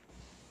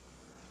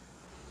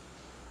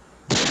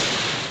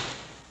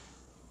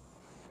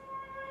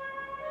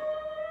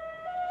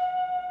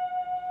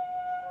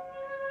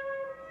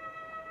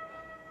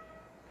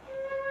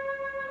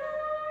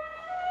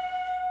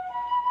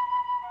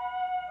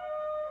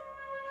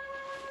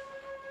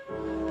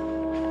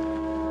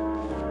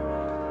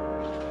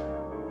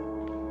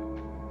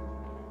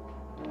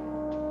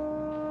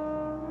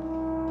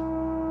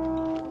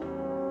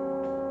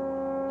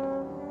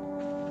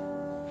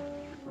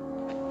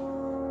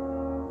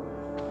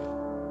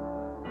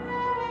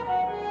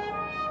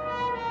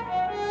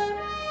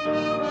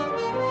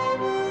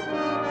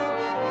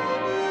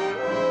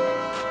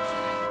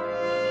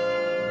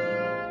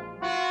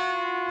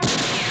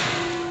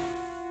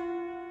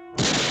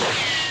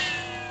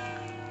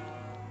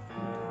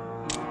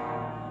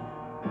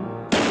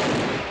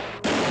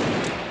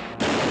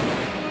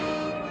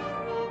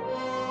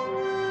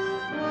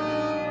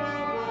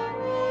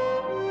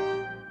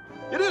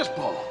 It is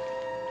Paul.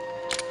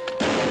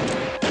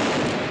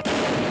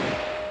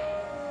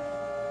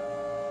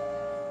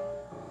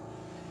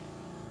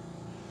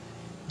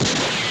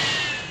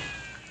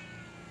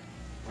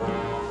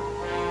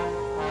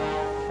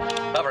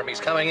 Cover him.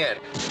 He's coming in.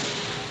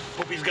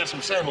 Hope he's got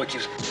some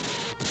sandwiches.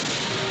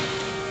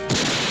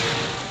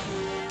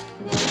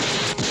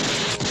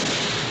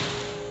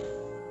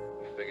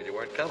 Figured you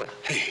weren't coming.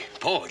 Hey,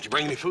 Paul, did you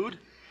bring any food?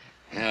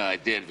 Yeah, I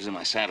did. It was in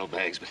my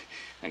saddlebags, but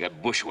I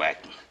got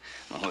bushwhacked.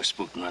 My horse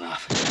spooked and run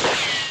off.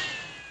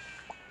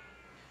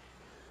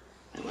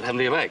 Hey, what happened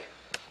to your leg?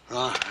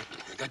 I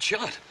got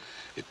shot.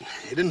 It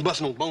didn't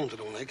bust no bones in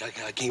the leg.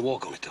 I can't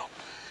walk on it,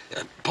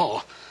 though.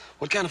 Paul,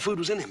 what kind of food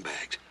was in them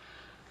bags?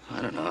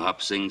 I don't know.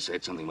 Hop Singh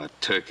said something about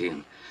turkey,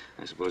 and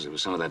I suppose it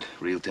was some of that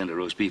real tender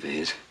roast beef of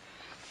his.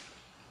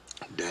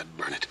 Dad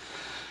burn it.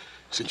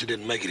 Since you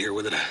didn't make it here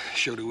with it, I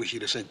sure do wish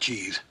you'd have sent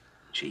cheese.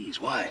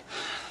 Cheese? Why?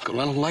 Because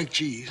I don't like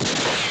cheese.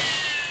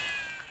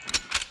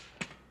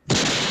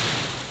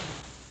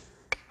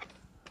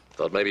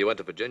 Thought maybe you went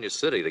to Virginia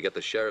City to get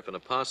the sheriff and a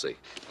posse.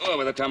 Oh,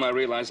 by the time I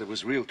realized it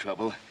was real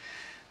trouble,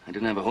 I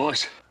didn't have a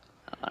horse.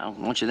 Well,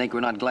 don't you think we're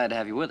not glad to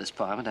have you with us,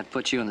 Pa? But that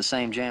puts you in the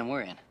same jam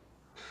we're in.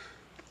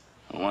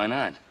 Well, why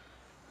not?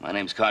 My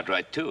name's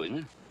Cartwright, too, isn't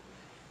it?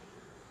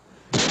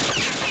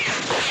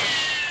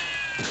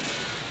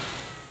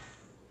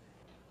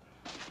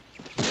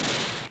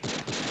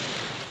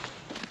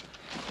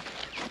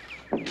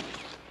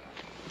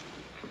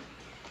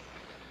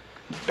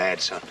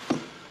 Bad, son.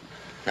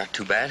 Not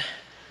too bad.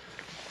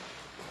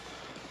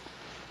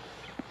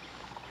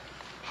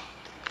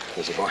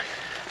 Easy, boy.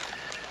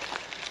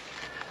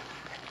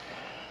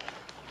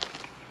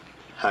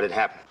 How did it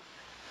happen?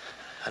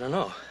 I don't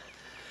know.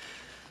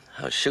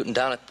 I was shooting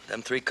down at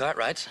them 3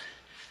 Cartwrights.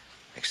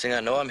 Next thing I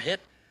know, I'm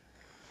hit.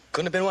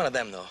 Couldn't have been one of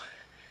them, though.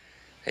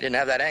 They didn't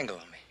have that angle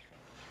on me.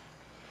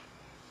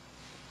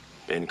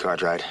 Ben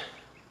Cartwright.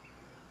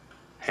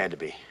 Had to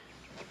be.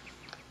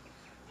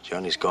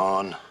 Johnny's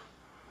gone.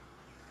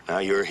 Now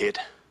you're hit.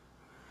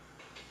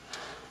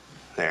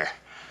 There.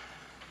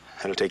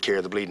 That'll take care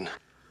of the bleeding.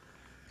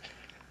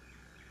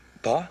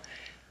 Pa,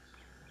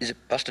 is it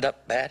busted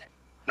up bad?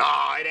 No,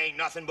 it ain't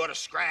nothing but a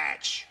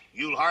scratch.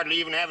 You'll hardly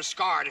even have a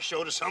scar to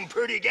show to some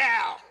pretty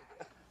gal.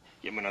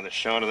 Give him another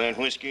shot of that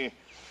whiskey.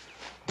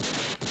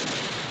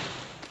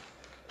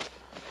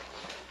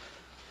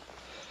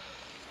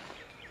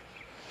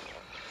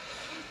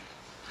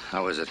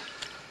 How is it?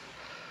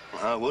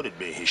 Well, how would it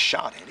be? He's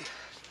shot, ain't he?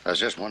 I was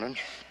just wondering.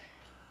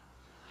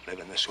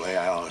 Living this way,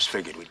 I always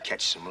figured we'd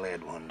catch some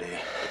lead one day.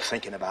 But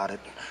thinking about it,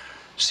 and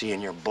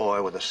seeing your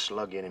boy with a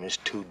slug in him is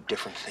 2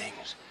 different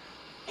things.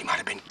 He might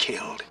have been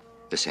killed.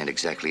 This ain't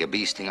exactly a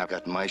bee sting I've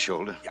got in my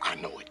shoulder. Yeah, I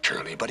know it,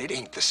 Curly, but it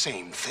ain't the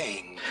same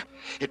thing.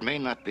 It may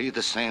not be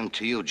the same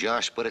to you,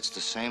 Josh, but it's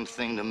the same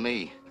thing to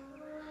me.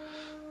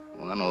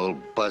 One old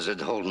buzzard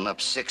holding up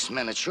 6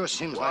 men, it sure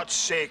seems like... What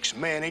 6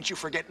 men? Ain't you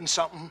forgetting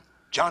something?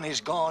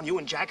 Johnny's gone, you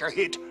and Jack are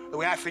hit. The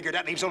way I figured,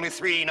 that leaves only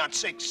 3, not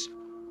 6.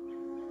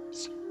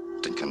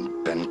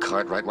 Thinking Ben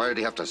Cartwright, why did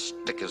he have to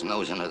stick his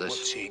nose into this?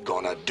 What's he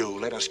gonna do?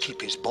 Let us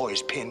keep his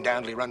boys pinned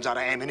down till he runs out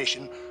of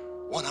ammunition?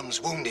 One of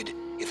them's wounded.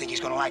 You think he's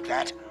gonna like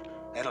that?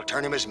 That'll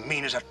turn him as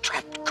mean as a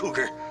trapped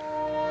cougar.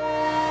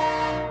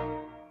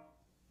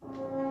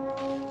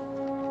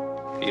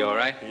 You all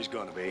right? He's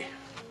gonna be.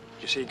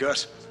 You see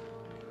Gus?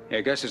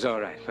 Yeah, Gus is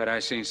all right, but I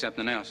seen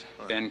something else.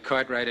 Ben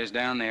Cartwright is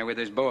down there with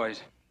his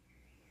boys.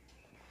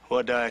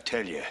 What'd I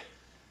tell you?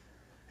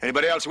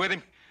 Anybody else with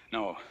him?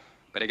 No,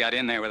 but he got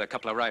in there with a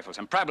couple of rifles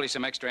and probably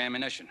some extra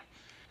ammunition.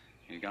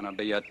 He's gonna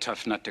be a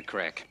tough nut to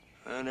crack.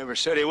 I never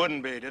said he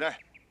wouldn't be, did I?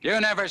 You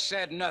never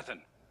said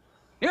nothing.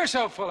 You're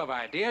so full of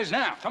ideas.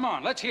 Now, come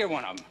on, let's hear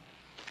one of them.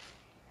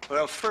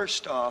 Well,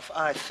 first off,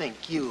 I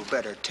think you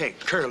better take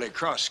Curly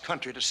cross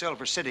country to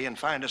Silver City and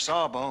find a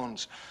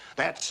Sawbones.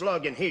 That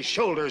slug in his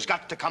shoulder's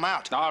got to come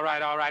out. All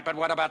right, but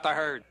what about the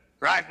herd?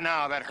 Right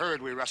now, that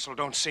herd we rustled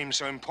don't seem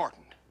so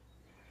important.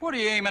 What are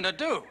you aiming to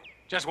do?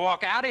 Just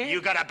walk out of here?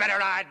 You got a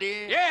better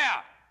idea?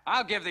 Yeah,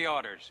 I'll give the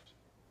orders.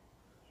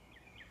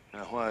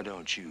 Now, why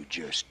don't you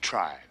just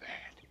try that?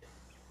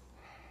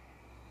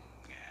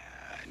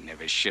 I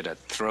never should have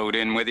throwed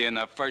in with you in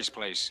the first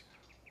place.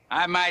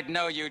 I might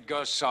know you'd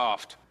go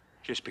soft.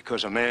 Just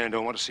because a man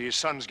don't want to see his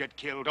sons get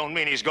killed don't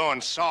mean he's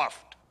going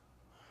soft.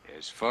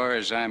 As far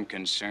as I'm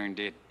concerned,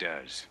 it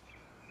does.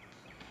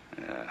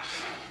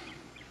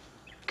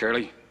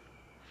 Curly,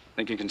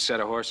 think you can set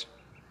a horse?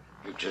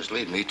 You just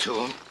lead me to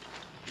him.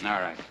 All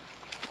right.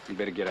 You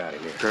better get out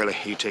of here. Curly,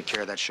 you take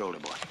care of that shoulder,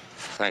 boy.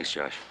 Thanks,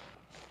 Josh.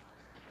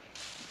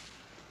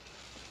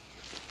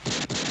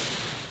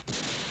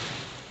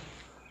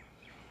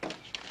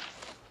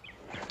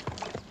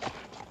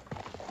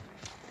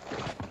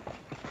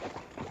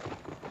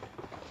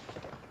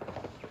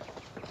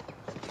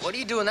 What are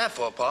you doing that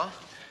for, Pa?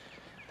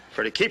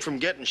 For to keep from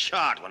getting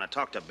shot when I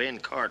talk to Ben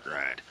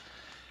Cartwright.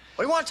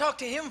 What do you want to talk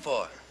to him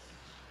for?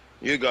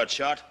 You got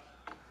shot.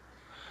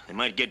 They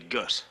might get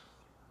Gus.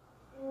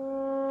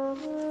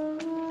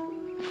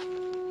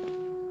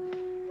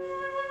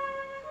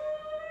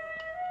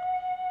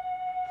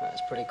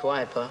 That's pretty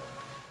quiet, Pa.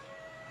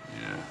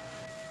 Yeah.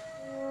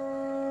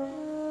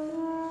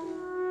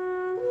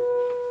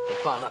 Hey,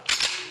 Pa, look.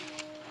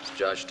 It's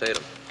Josh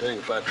Tatum. Dang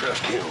if I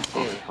trust him.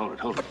 Hold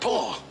it. But,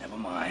 Paul, Never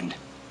mind.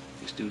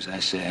 Just do as I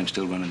say. I'm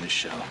still running this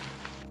show.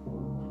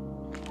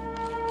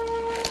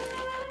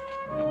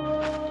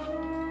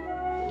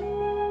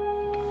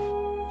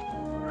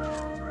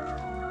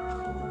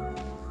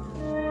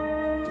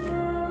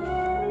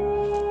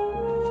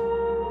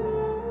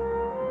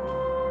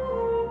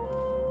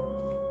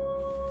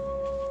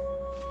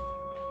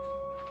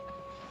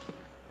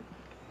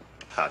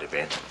 Howdy,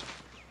 Ben.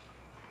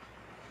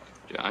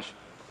 Josh,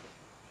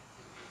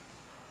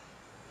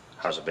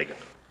 How's the big one?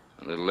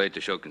 a little late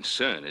to show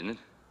concern, isn't it?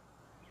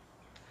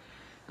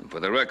 And for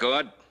the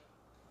record,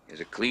 there's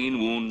a clean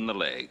wound in the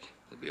leg.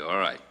 It'll be all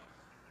right.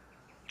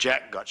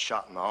 Jack got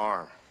shot in the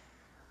arm.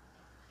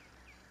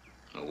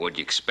 Well, what'd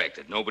you expect?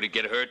 Did nobody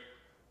get hurt?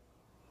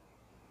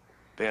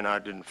 Ben, I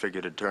didn't figure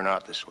it'd turn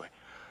out this way.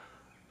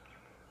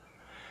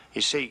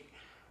 You see,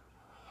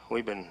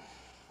 we've been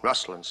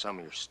rustling some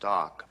of your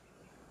stock.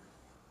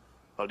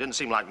 Well, it didn't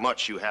seem like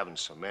much, you having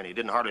so many. It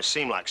didn't hardly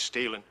seem like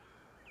stealing.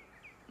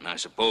 And I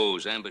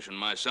suppose ambushing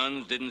my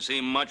sons didn't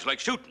seem much like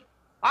shooting.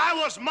 I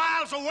was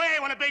miles away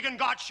when a big one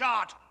got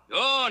shot.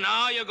 Oh,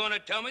 now you're going to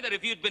tell me that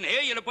if you'd been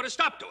here, you'd have put a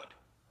stop to it.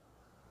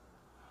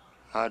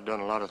 I've done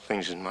a lot of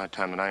things in my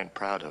time that I ain't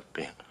proud of,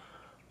 Ben.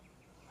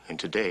 And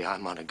today, I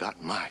might have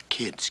gotten my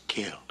kids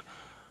killed.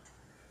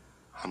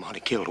 I might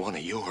have killed one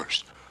of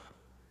yours.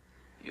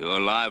 You're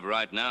alive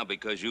right now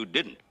because you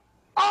didn't.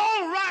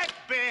 All right,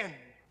 Ben.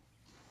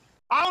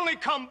 I only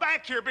come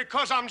back here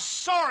because I'm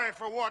sorry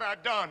for what I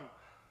done.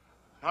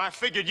 I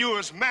figured you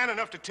was man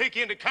enough to take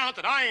into account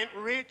that I ain't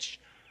rich.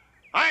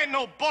 I ain't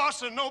no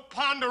boss of no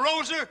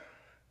Ponderosa.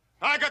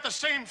 I got the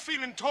same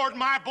feeling toward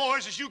my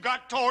boys as you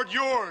got toward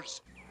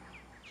yours.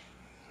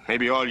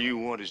 Maybe all you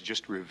want is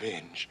just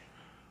revenge.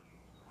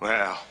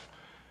 Well,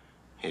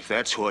 if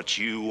that's what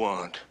you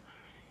want,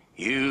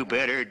 you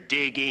better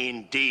dig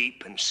in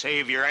deep and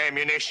save your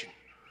ammunition.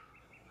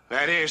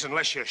 That is,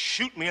 unless you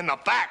shoot me in the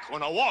back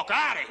when I walk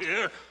out of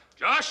here.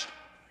 Josh?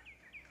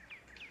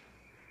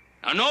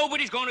 Now,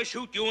 nobody's going to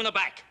shoot you in the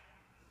back.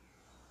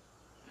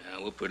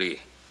 Yeah, we're pretty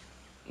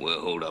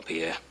well holed up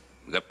here.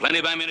 We got plenty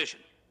of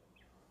ammunition.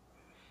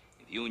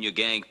 If you and your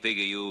gang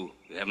figure you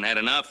haven't had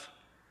enough,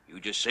 you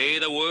just say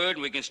the word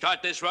and we can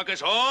start this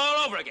ruckus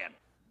all over again.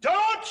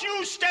 Don't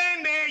you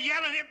stand there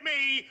yelling at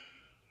me.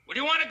 Well, do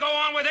you want to go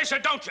on with this or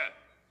don't you?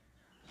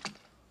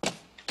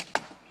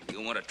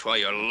 You want to try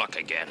your luck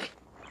again?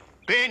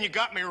 Ben, you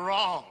got me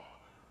wrong.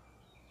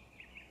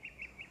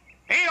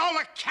 Ain't all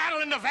the cattle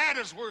in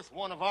Nevada's worth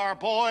one of our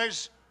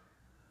boys.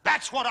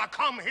 That's what I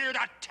come here to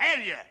tell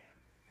you.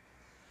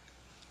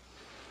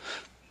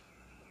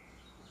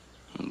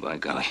 By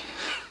golly.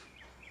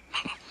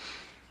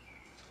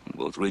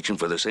 We're both reaching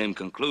for the same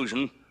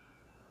conclusion,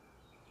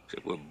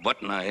 except we're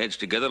butting our heads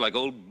together like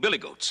old billy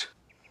goats.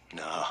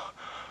 No.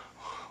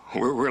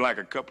 We're like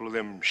a couple of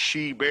them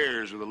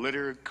she-bears with a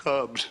litter of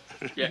cubs.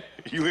 Yeah.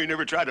 You ain't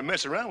never tried to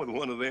mess around with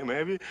one of them,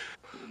 have you?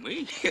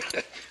 Me?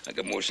 I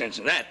got more sense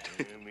than that.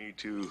 Yeah, me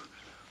too.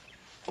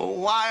 Well,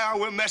 why are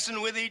we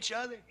messing with each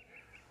other?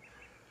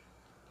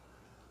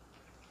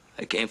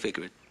 I can't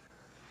figure it.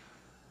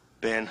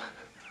 Ben,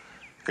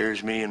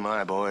 here's me and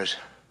my boys.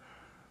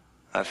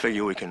 I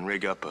figure we can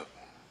rig up a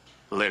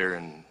litter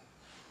and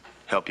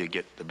help you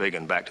get the big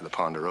one back to the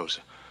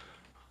Ponderosa.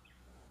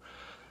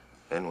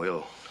 Then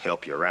we'll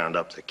help you round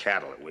up the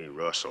cattle that we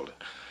rustled.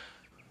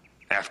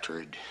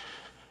 Afterward,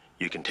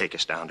 you can take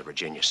us down to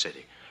Virginia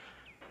City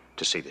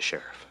to see the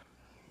sheriff.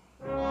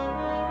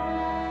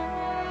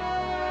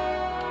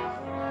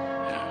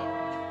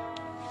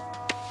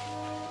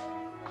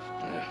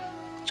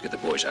 Let's get the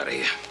boys out of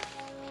here.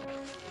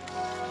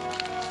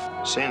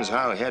 Seeing as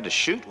how he had to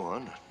shoot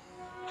one,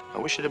 I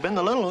wish it had been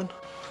the little one.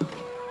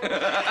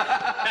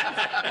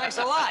 Thanks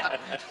a lot.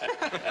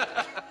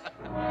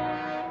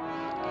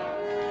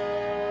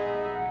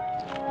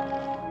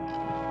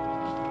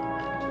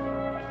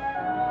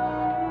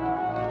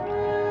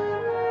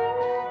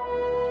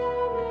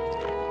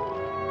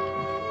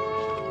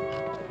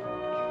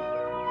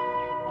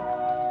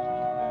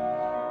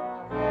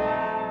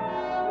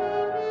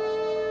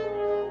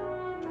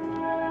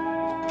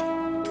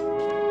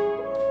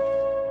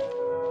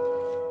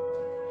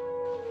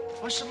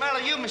 What's the matter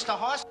with you, Mr.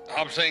 Hoss?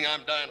 I'm saying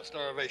I'm dying of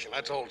starvation.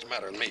 That's all that's the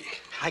matter with me.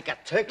 I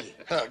got turkey.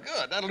 Good.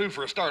 That'll do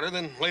for a starter.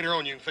 Then later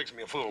on you can fix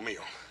me a full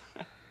meal.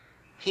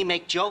 He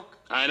make joke?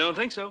 I don't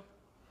think so.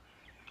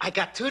 I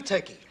got 2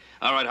 turkey.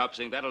 All right,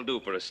 Hopsing, that'll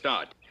do for a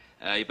start.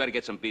 You better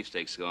get some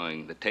beefsteaks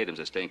going. The Tatums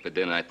are staying for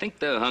dinner. I think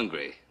they're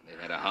hungry. They've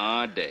had a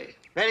hard day.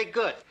 Very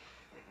good.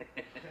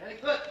 Very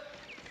good.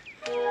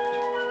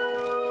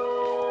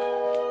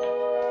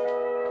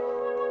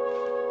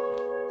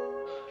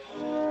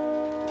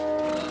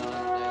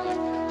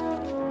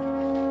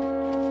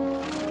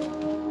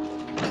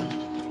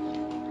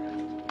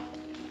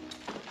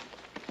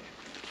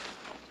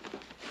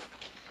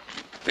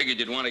 Figured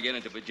you'd want to get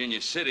into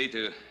Virginia City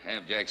to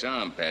have Jack's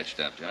arm patched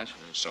up, Josh.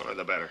 The sooner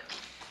the better.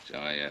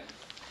 So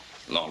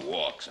long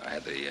walk, so I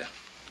had the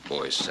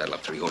boys saddle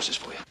up 3 horses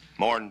for you.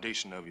 More than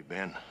decent of you,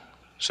 Ben.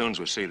 As soon as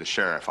we see the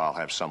sheriff, I'll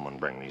have someone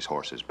bring these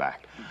horses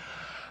back.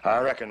 I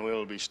reckon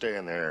we'll be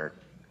staying there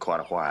quite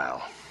a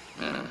while.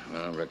 Yeah,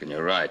 well, I reckon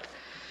you're right.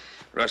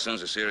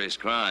 Rustling's a serious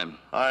crime.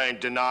 I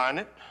ain't denying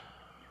it.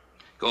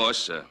 Of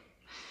course,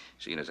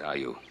 seeing as how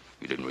you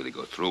didn't really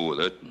go through with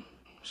it, and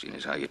seeing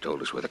as how you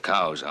told us where the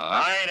cows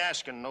are. I ain't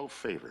asking no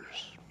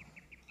favors.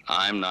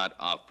 I'm not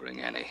offering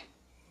any,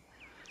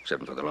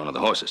 except for the loan of the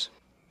horses.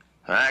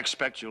 I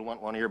expect you'll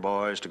want one of your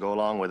boys to go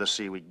along with us,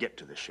 see we get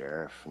to the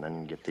sheriff, and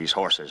then get these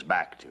horses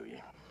back to you.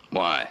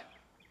 Why?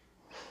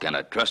 Can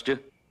I trust you?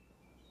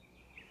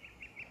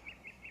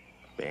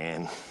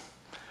 Ben,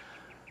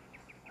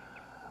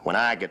 when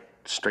I get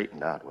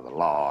straightened out with the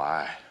law,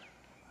 I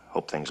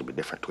hope things will be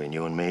different between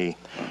you and me.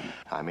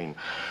 I mean,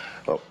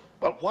 well,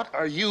 what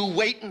are you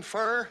waiting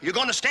for? You're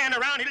going to stand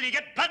around here till you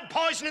get blood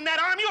poison in that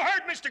arm? You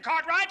heard Mr.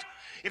 Cartwright.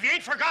 If you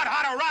ain't forgot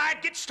how to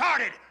ride, get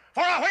started,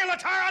 for I'll wheel the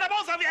tar out of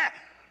both of you.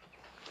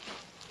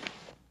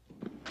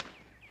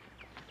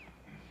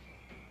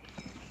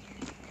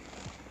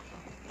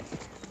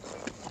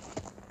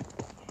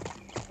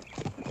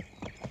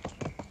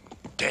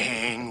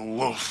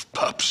 wolf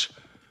pups.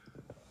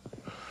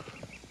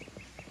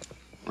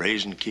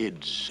 Raising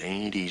kids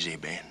ain't easy,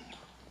 Ben.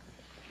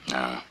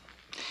 No,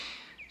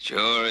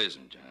 sure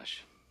isn't,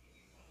 Josh.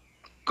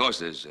 Of course,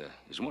 there's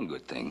one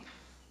good thing.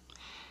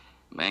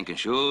 A man can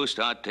sure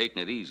start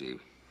taking it easy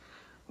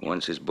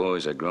once his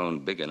boys are grown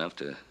big enough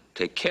to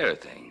take care of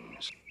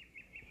things.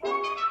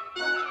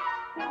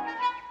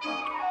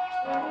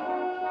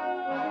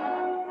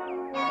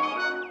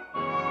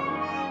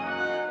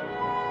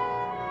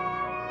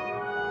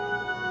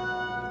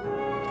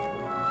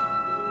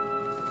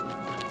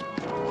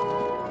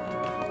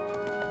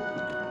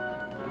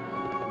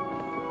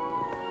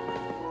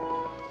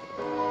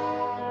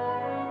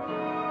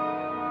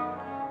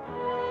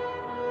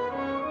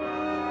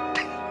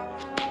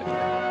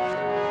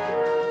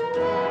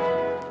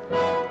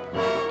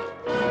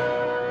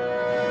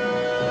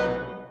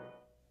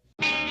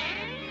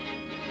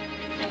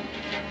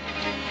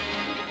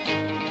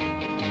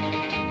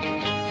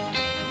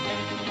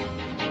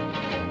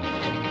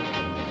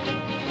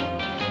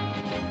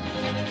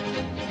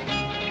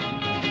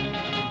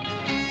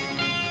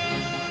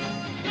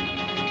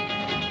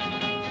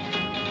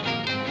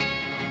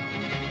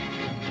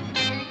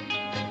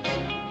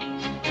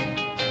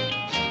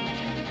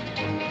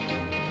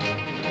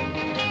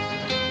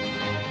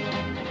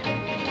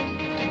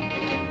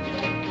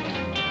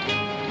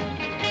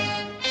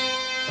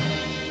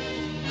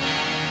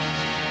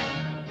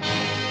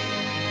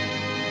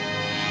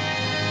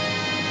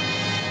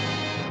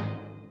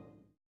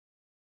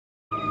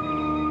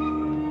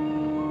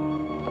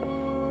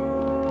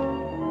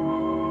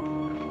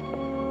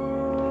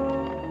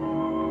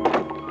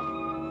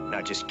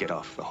 Now just get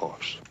off the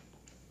horse.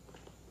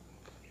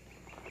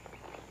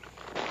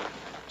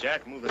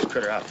 Jack, move this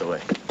critter out the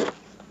way.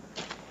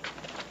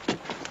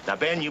 Now,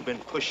 Ben, you've been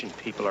pushing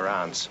people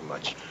around so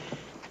much.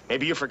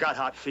 Maybe you forgot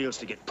how it feels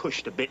to get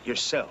pushed a bit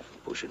yourself.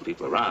 Pushing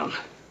people around.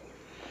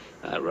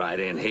 I ride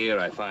in here,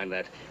 I find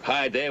that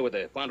hide there with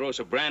the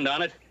Ponderosa brand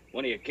on it.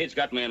 One of your kids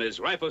got me on his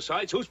rifle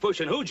sights. Who's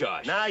pushing who,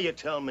 Josh? Now you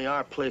tell me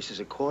our place is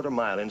a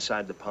quarter-mile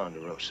inside the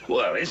Ponderosa.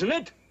 Well, isn't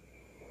it?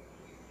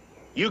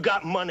 You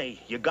got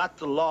money. You got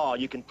the law.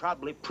 You can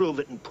probably prove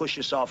it and push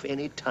us off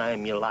any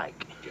time you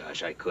like.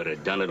 Josh, I could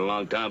have done it a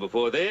long time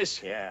before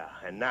this. Yeah,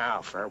 and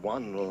now for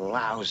one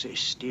lousy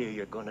steer,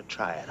 you're gonna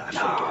try it.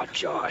 No,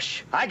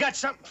 Josh. I got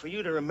something for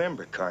you to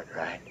remember,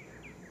 Cartwright.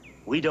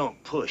 We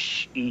don't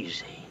push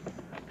easy.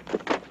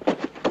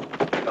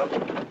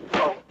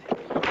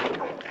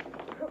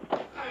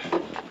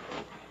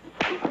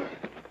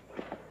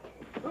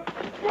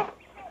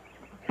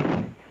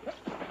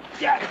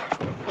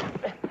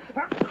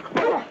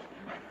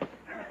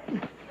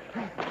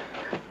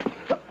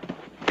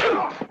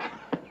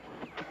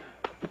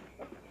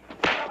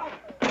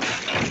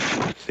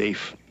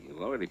 Thief.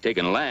 You've already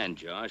taken land,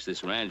 Josh.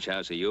 This ranch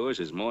house of yours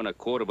is more than a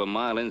quarter of a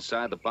mile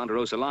inside the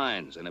Ponderosa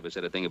lines. I never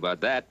said a thing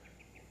about that.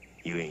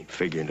 You ain't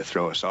figuring to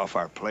throw us off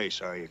our place,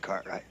 are you,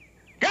 Cartwright?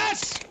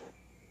 Gus!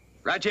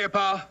 Right here,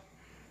 Pa.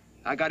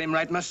 I got him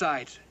right in my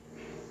sights.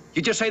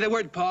 You just say the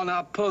word, Pa, and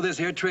I'll pull this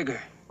here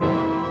trigger.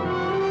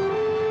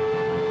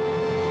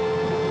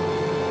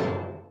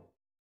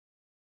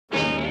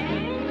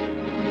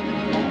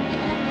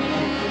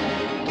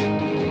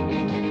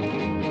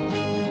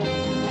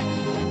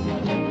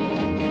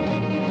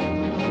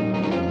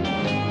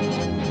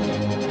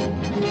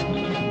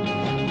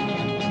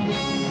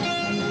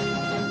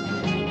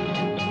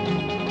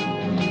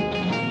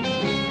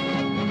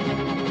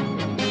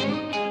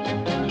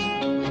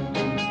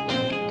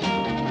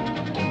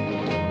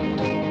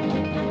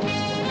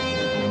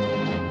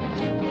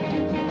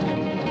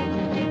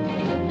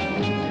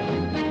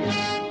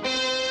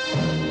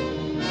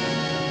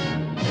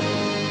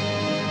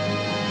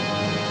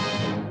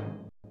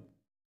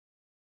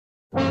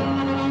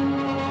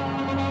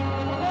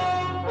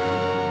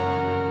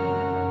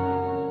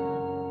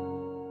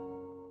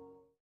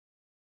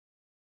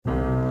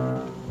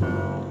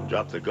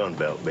 Drop the gun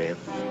belt, Ben.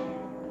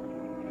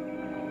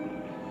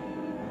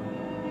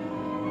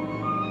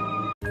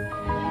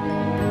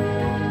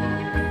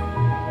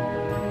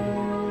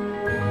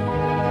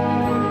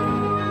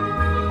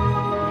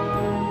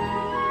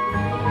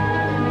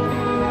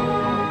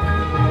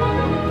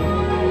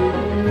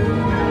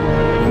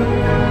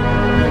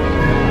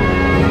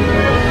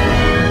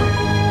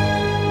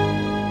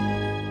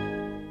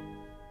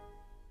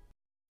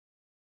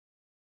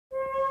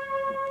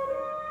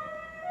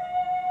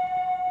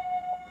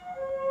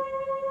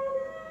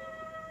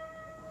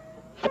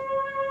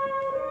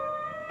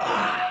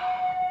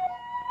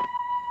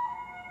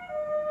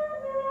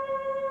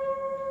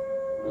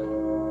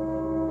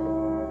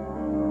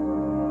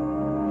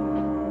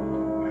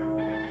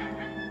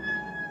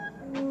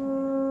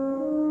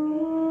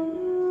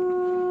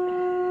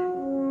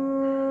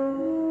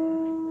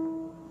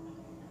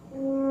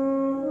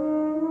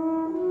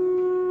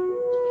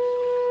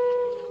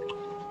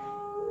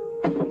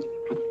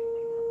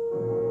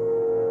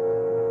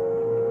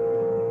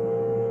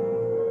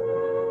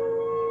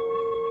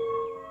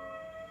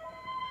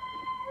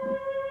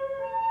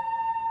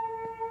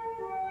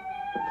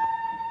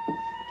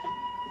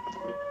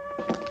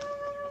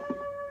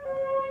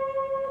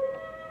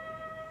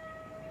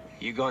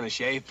 You going to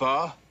shave,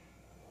 Pa?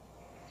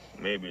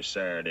 Maybe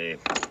Saturday,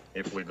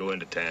 if we go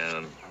into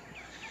town.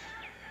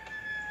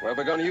 What are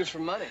we going to use for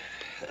money?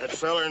 That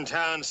fella in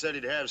town said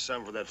he'd have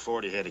some for that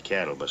 40 head of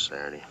cattle by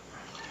Saturday.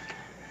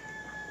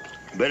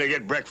 Better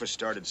get breakfast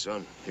started,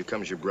 son. Here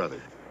comes your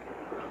brother.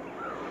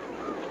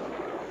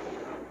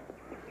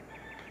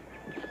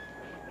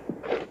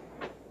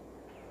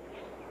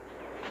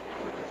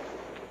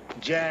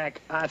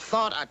 Jack, I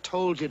thought I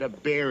told you to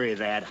bury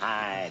that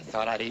hide.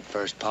 Thought I'd eat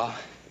first, Pa.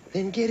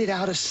 Then get it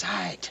out of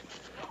sight.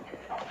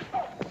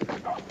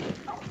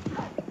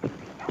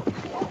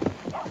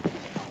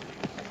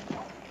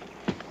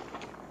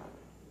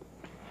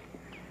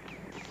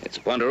 It's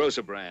a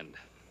Ponderosa brand.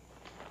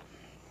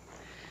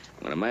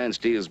 When a man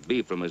steals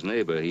beef from his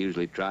neighbor, he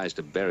usually tries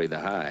to bury the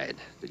hide.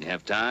 Did you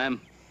have time?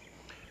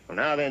 Well,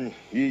 now then,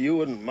 you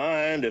wouldn't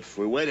mind if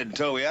we waited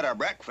until we had our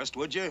breakfast,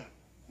 would you,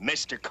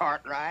 Mr.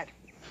 Cartwright?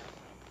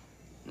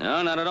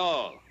 No, not at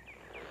all.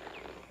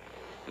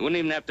 You wouldn't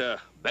even have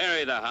to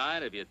bury the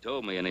hide if you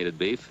told me you needed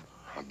beef.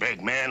 A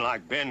big man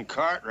like Ben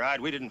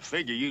Cartwright, we didn't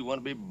figure you'd want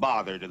to be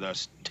bothered with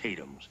us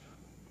Tatums.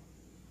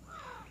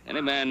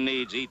 Any man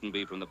needs eating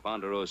beef from the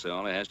Ponderosa.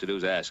 All he has to do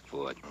is ask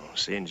for it. Oh,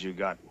 seeing as you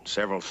got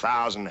several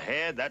thousand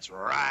head, that's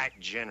right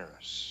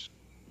generous.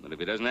 But if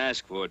he doesn't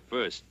ask for it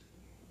first,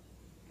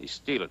 he's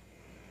stealing.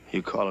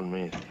 You calling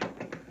me?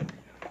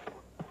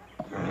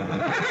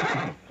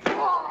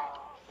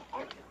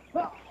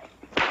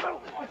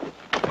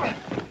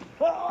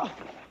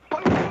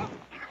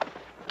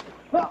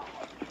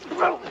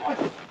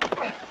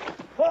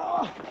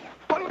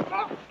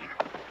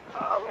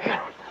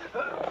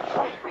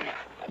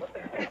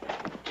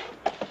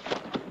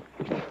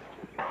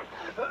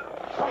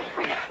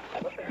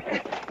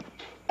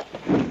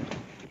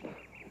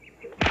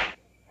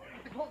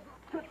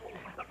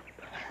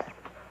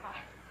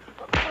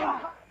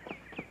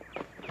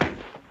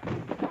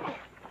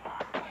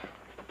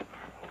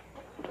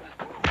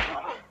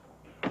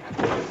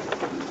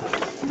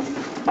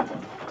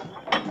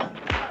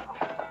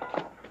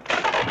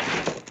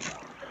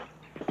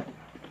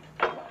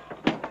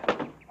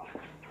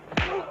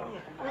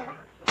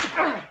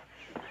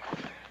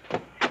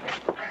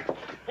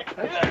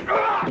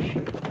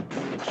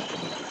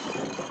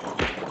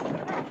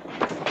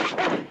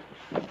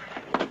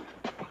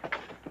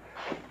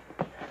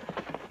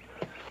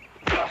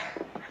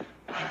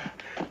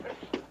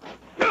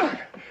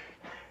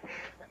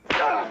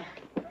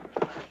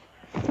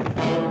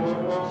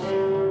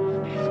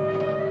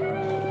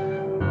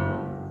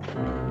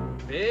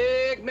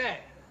 Big man.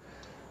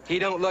 He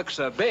don't look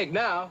so big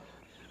now.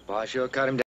 Pa sure cut him down.